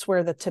that's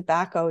where the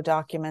tobacco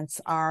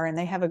documents are. And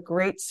they have a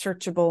great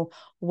searchable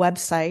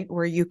website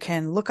where you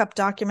can look up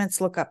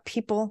documents, look up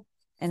people,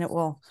 and it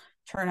will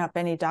turn up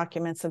any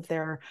documents of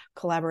their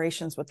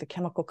collaborations with the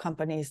chemical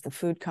companies, the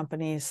food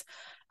companies.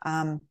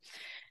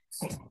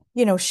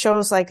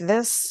 Shows like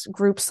this,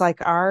 groups like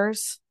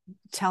ours,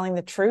 telling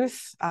the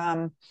truth.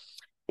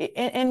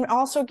 And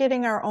also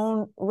getting our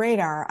own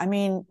radar. I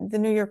mean, the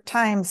New York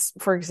Times,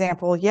 for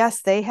example,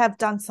 yes, they have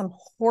done some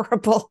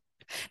horrible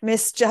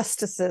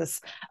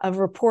misjustices of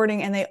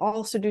reporting, and they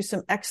also do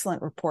some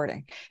excellent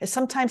reporting. It's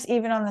sometimes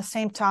even on the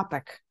same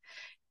topic,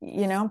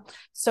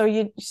 So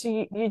you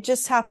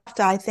just have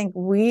to, I think,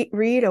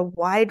 read a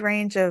wide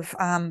range of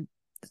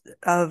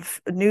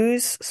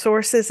news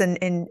sources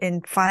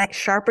and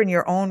sharpen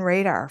your own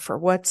radar for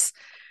what's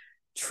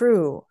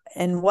true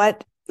and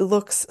what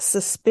looks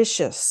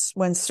suspicious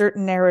when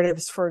certain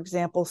narratives, for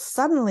example,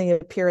 suddenly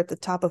appear at the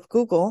top of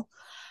Google.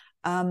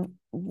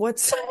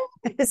 What's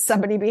is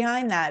somebody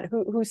behind that?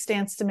 Who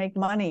stands to make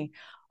money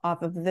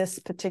off of this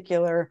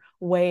particular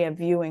way of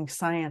viewing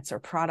science or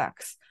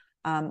products?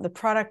 The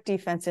product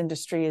defense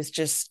industry is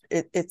just,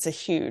 it's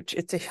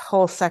a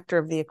whole sector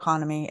of the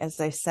economy,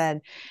 as I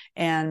said.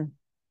 And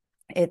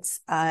it's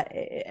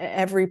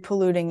every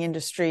polluting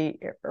industry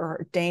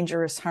or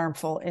dangerous,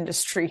 harmful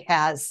industry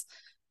has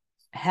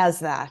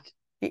that.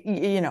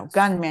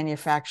 Gun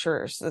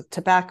manufacturers, the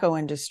tobacco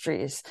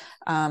industries,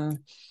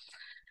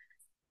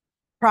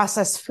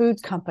 processed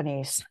food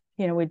companies.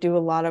 We do a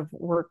lot of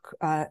work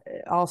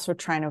also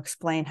trying to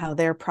explain how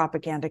their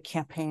propaganda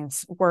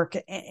campaigns work,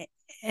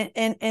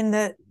 and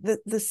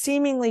the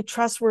seemingly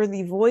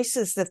trustworthy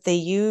voices that they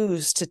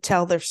use to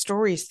tell their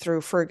stories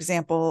through, for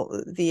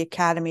example, the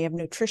Academy of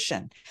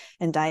Nutrition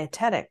and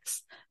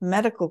Dietetics,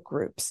 medical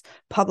groups,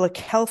 public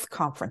health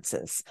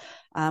conferences.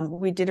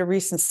 We did a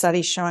recent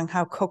study showing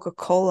how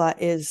Coca-Cola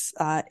is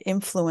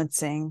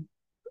influencing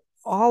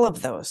all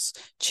of those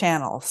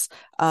channels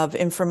of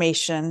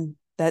information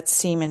that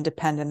seem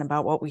independent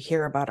about what we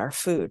hear about our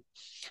food.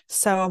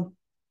 So,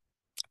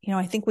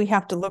 I think we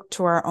have to look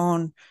to our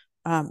own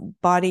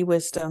body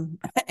wisdom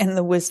and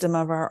the wisdom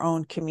of our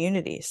own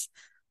communities,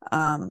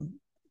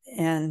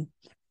 and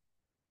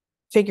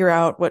figure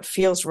out what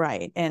feels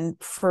right. And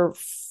for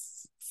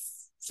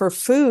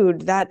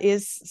food, that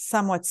is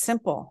somewhat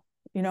simple.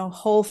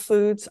 Whole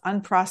foods,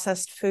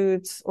 unprocessed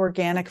foods,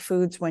 organic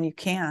foods when you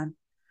can.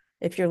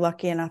 If you're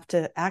lucky enough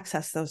to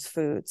access those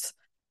foods,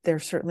 they're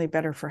certainly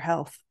better for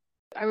health.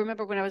 I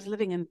remember when I was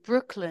living in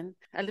Brooklyn,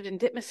 I lived in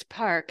Ditmas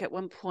Park at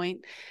one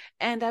point,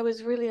 and I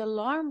was really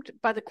alarmed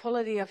by the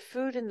quality of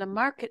food in the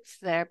markets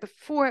there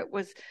before it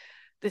was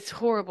this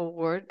horrible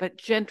word, but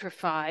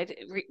gentrified,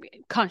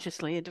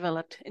 consciously it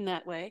developed in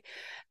that way.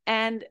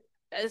 And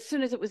as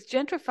soon as it was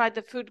gentrified,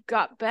 the food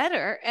got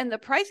better and the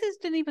prices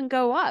didn't even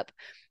go up.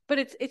 But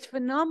it's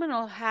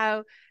phenomenal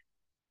how,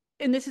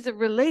 and this is a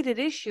related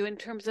issue in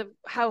terms of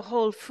how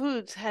Whole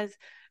Foods has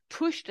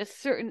pushed a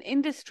certain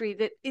industry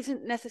that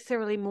isn't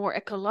necessarily more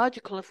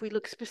ecological if we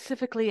look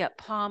specifically at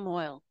palm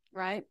oil,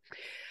 right?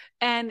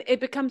 And it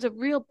becomes a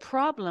real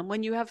problem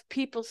when you have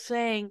people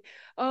saying,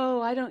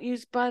 oh, I don't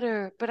use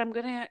butter, but I'm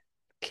going to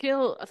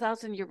kill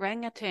 1,000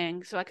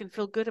 orangutans so I can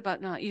feel good about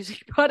not using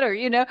butter,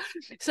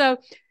 So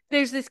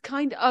there's this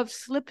kind of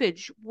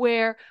slippage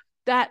where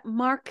that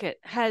market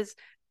has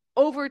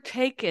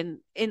overtaken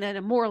in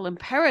a moral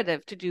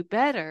imperative to do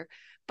better,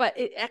 but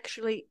it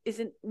actually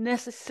isn't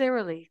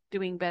necessarily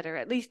doing better,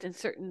 at least in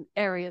certain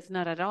areas,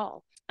 not at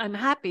all. I'm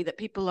happy that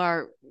people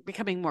are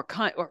becoming more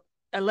or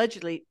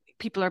allegedly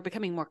people are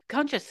becoming more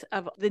conscious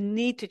of the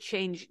need to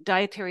change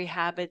dietary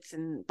habits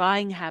and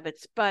buying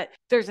habits. But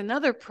there's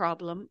another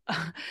problem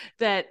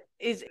that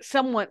is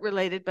somewhat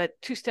related, but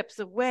two steps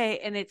away,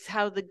 and it's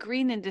how the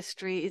green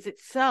industry is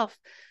itself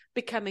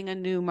becoming a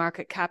new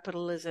market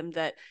capitalism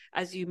that,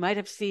 as you might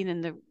have seen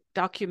in the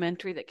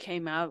documentary that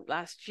came out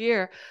last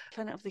year,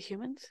 Planet of the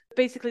Humans.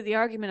 Basically, the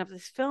argument of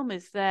this film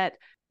is that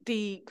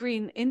the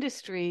green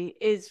industry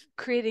is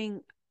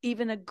creating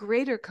even a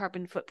greater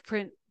carbon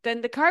footprint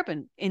than the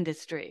carbon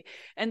industry,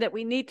 and that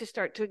we need to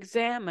start to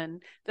examine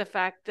the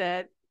fact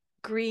that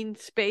green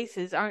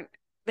spaces aren't,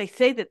 they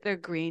say that they're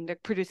green, they're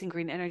producing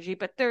green energy,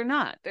 but they're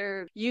not.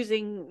 They're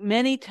using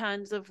many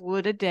tons of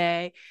wood a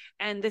day,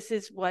 and this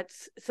is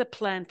what's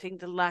supplanting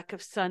the lack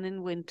of sun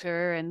in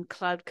winter and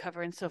cloud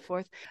cover and so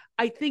forth.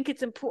 I think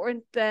it's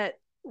important that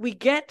we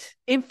get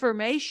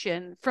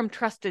information from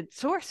trusted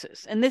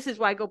sources. And this is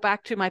why I go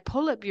back to my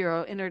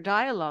Politburo inner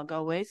dialogue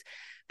always,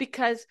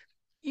 because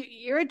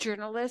you're a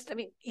journalist. I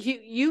mean,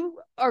 you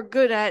are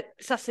good at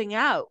sussing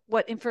out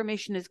what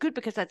information is good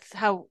because that's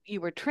how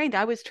you were trained.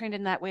 I was trained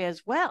in that way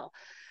as well.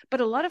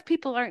 But a lot of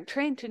people aren't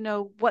trained to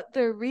know what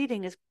they're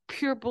reading is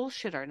pure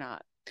bullshit or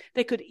not.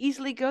 They could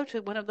easily go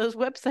to one of those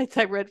websites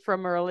I read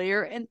from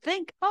earlier and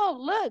think, oh,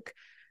 look,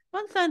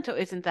 Monsanto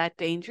isn't that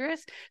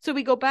dangerous. So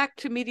we go back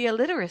to media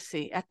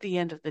literacy at the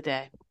end of the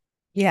day.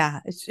 Yeah,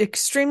 it's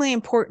extremely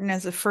important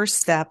as a first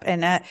step.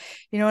 And,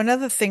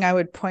 another thing I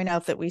would point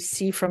out that we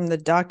see from the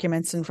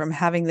documents and from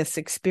having this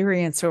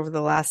experience over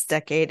the last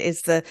decade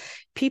is the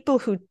people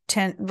who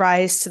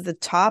rise to the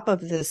top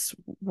of this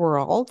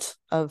world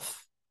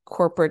of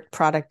corporate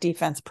product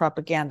defense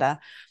propaganda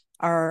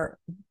are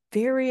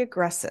very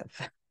aggressive.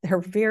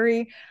 They're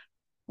very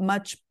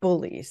much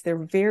bullies.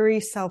 They're very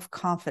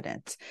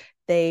self-confident.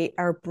 They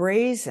are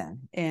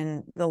brazen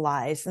in the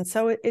lies. And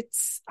so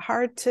it's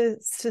hard to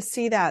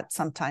see that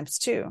sometimes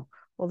too.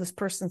 Well, this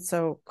person's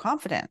so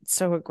confident,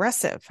 so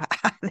aggressive.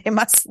 They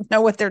must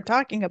know what they're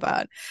talking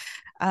about.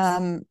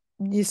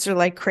 These are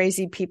like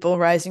crazy people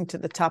rising to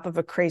the top of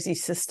a crazy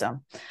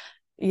system.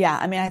 Yeah,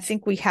 I mean, I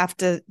think we have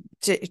to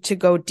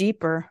go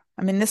deeper.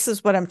 I mean, this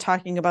is what I'm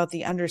talking about,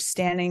 the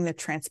understanding, the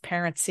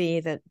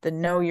transparency, the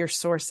know your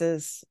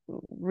sources,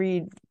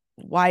 read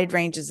wide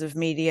ranges of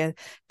media,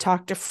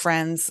 talk to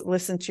friends,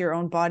 listen to your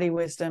own body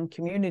wisdom,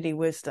 community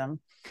wisdom.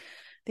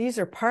 These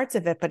are parts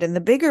of it. But in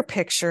the bigger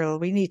picture,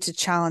 we need to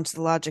challenge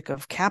the logic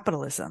of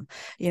capitalism.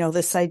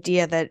 This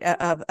idea that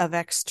of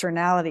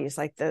externalities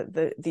like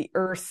the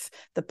earth,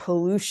 the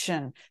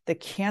pollution, the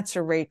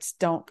cancer rates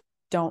don't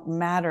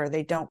matter.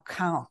 They don't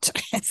count.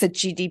 It's a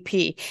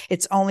GDP.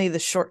 It's only the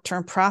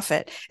short-term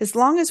profit. As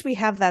long as we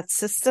have that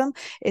system,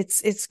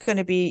 it's going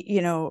to be,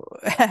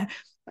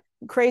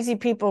 crazy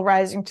people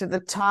rising to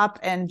the top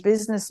and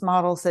business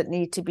models that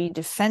need to be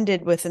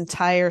defended with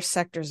entire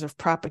sectors of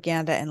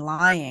propaganda and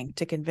lying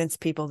to convince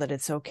people that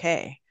it's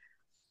okay.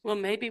 Well,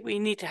 maybe we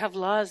need to have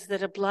laws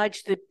that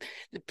oblige the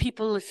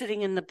people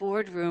sitting in the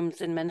boardrooms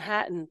in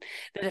Manhattan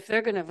that if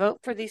they're going to vote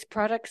for these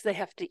products, they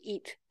have to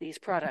eat these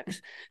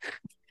products.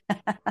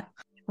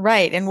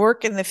 Right. And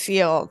work in the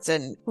fields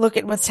and look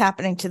at what's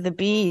happening to the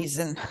bees.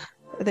 And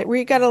that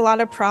we got a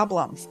lot of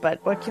problems,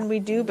 but what can we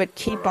do but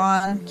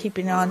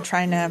keeping on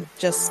trying to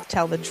just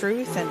tell the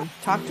truth and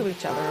talk to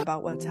each other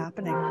about what's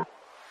happening.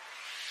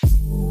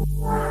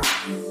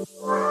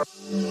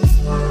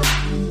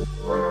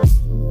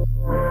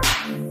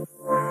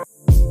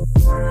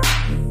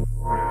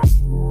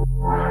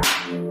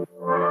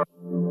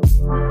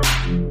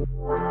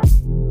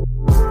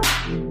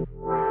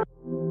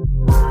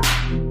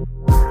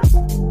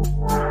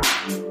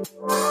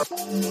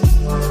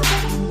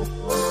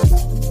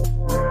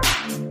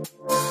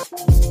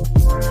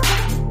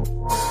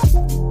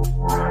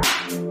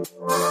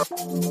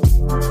 Thank you.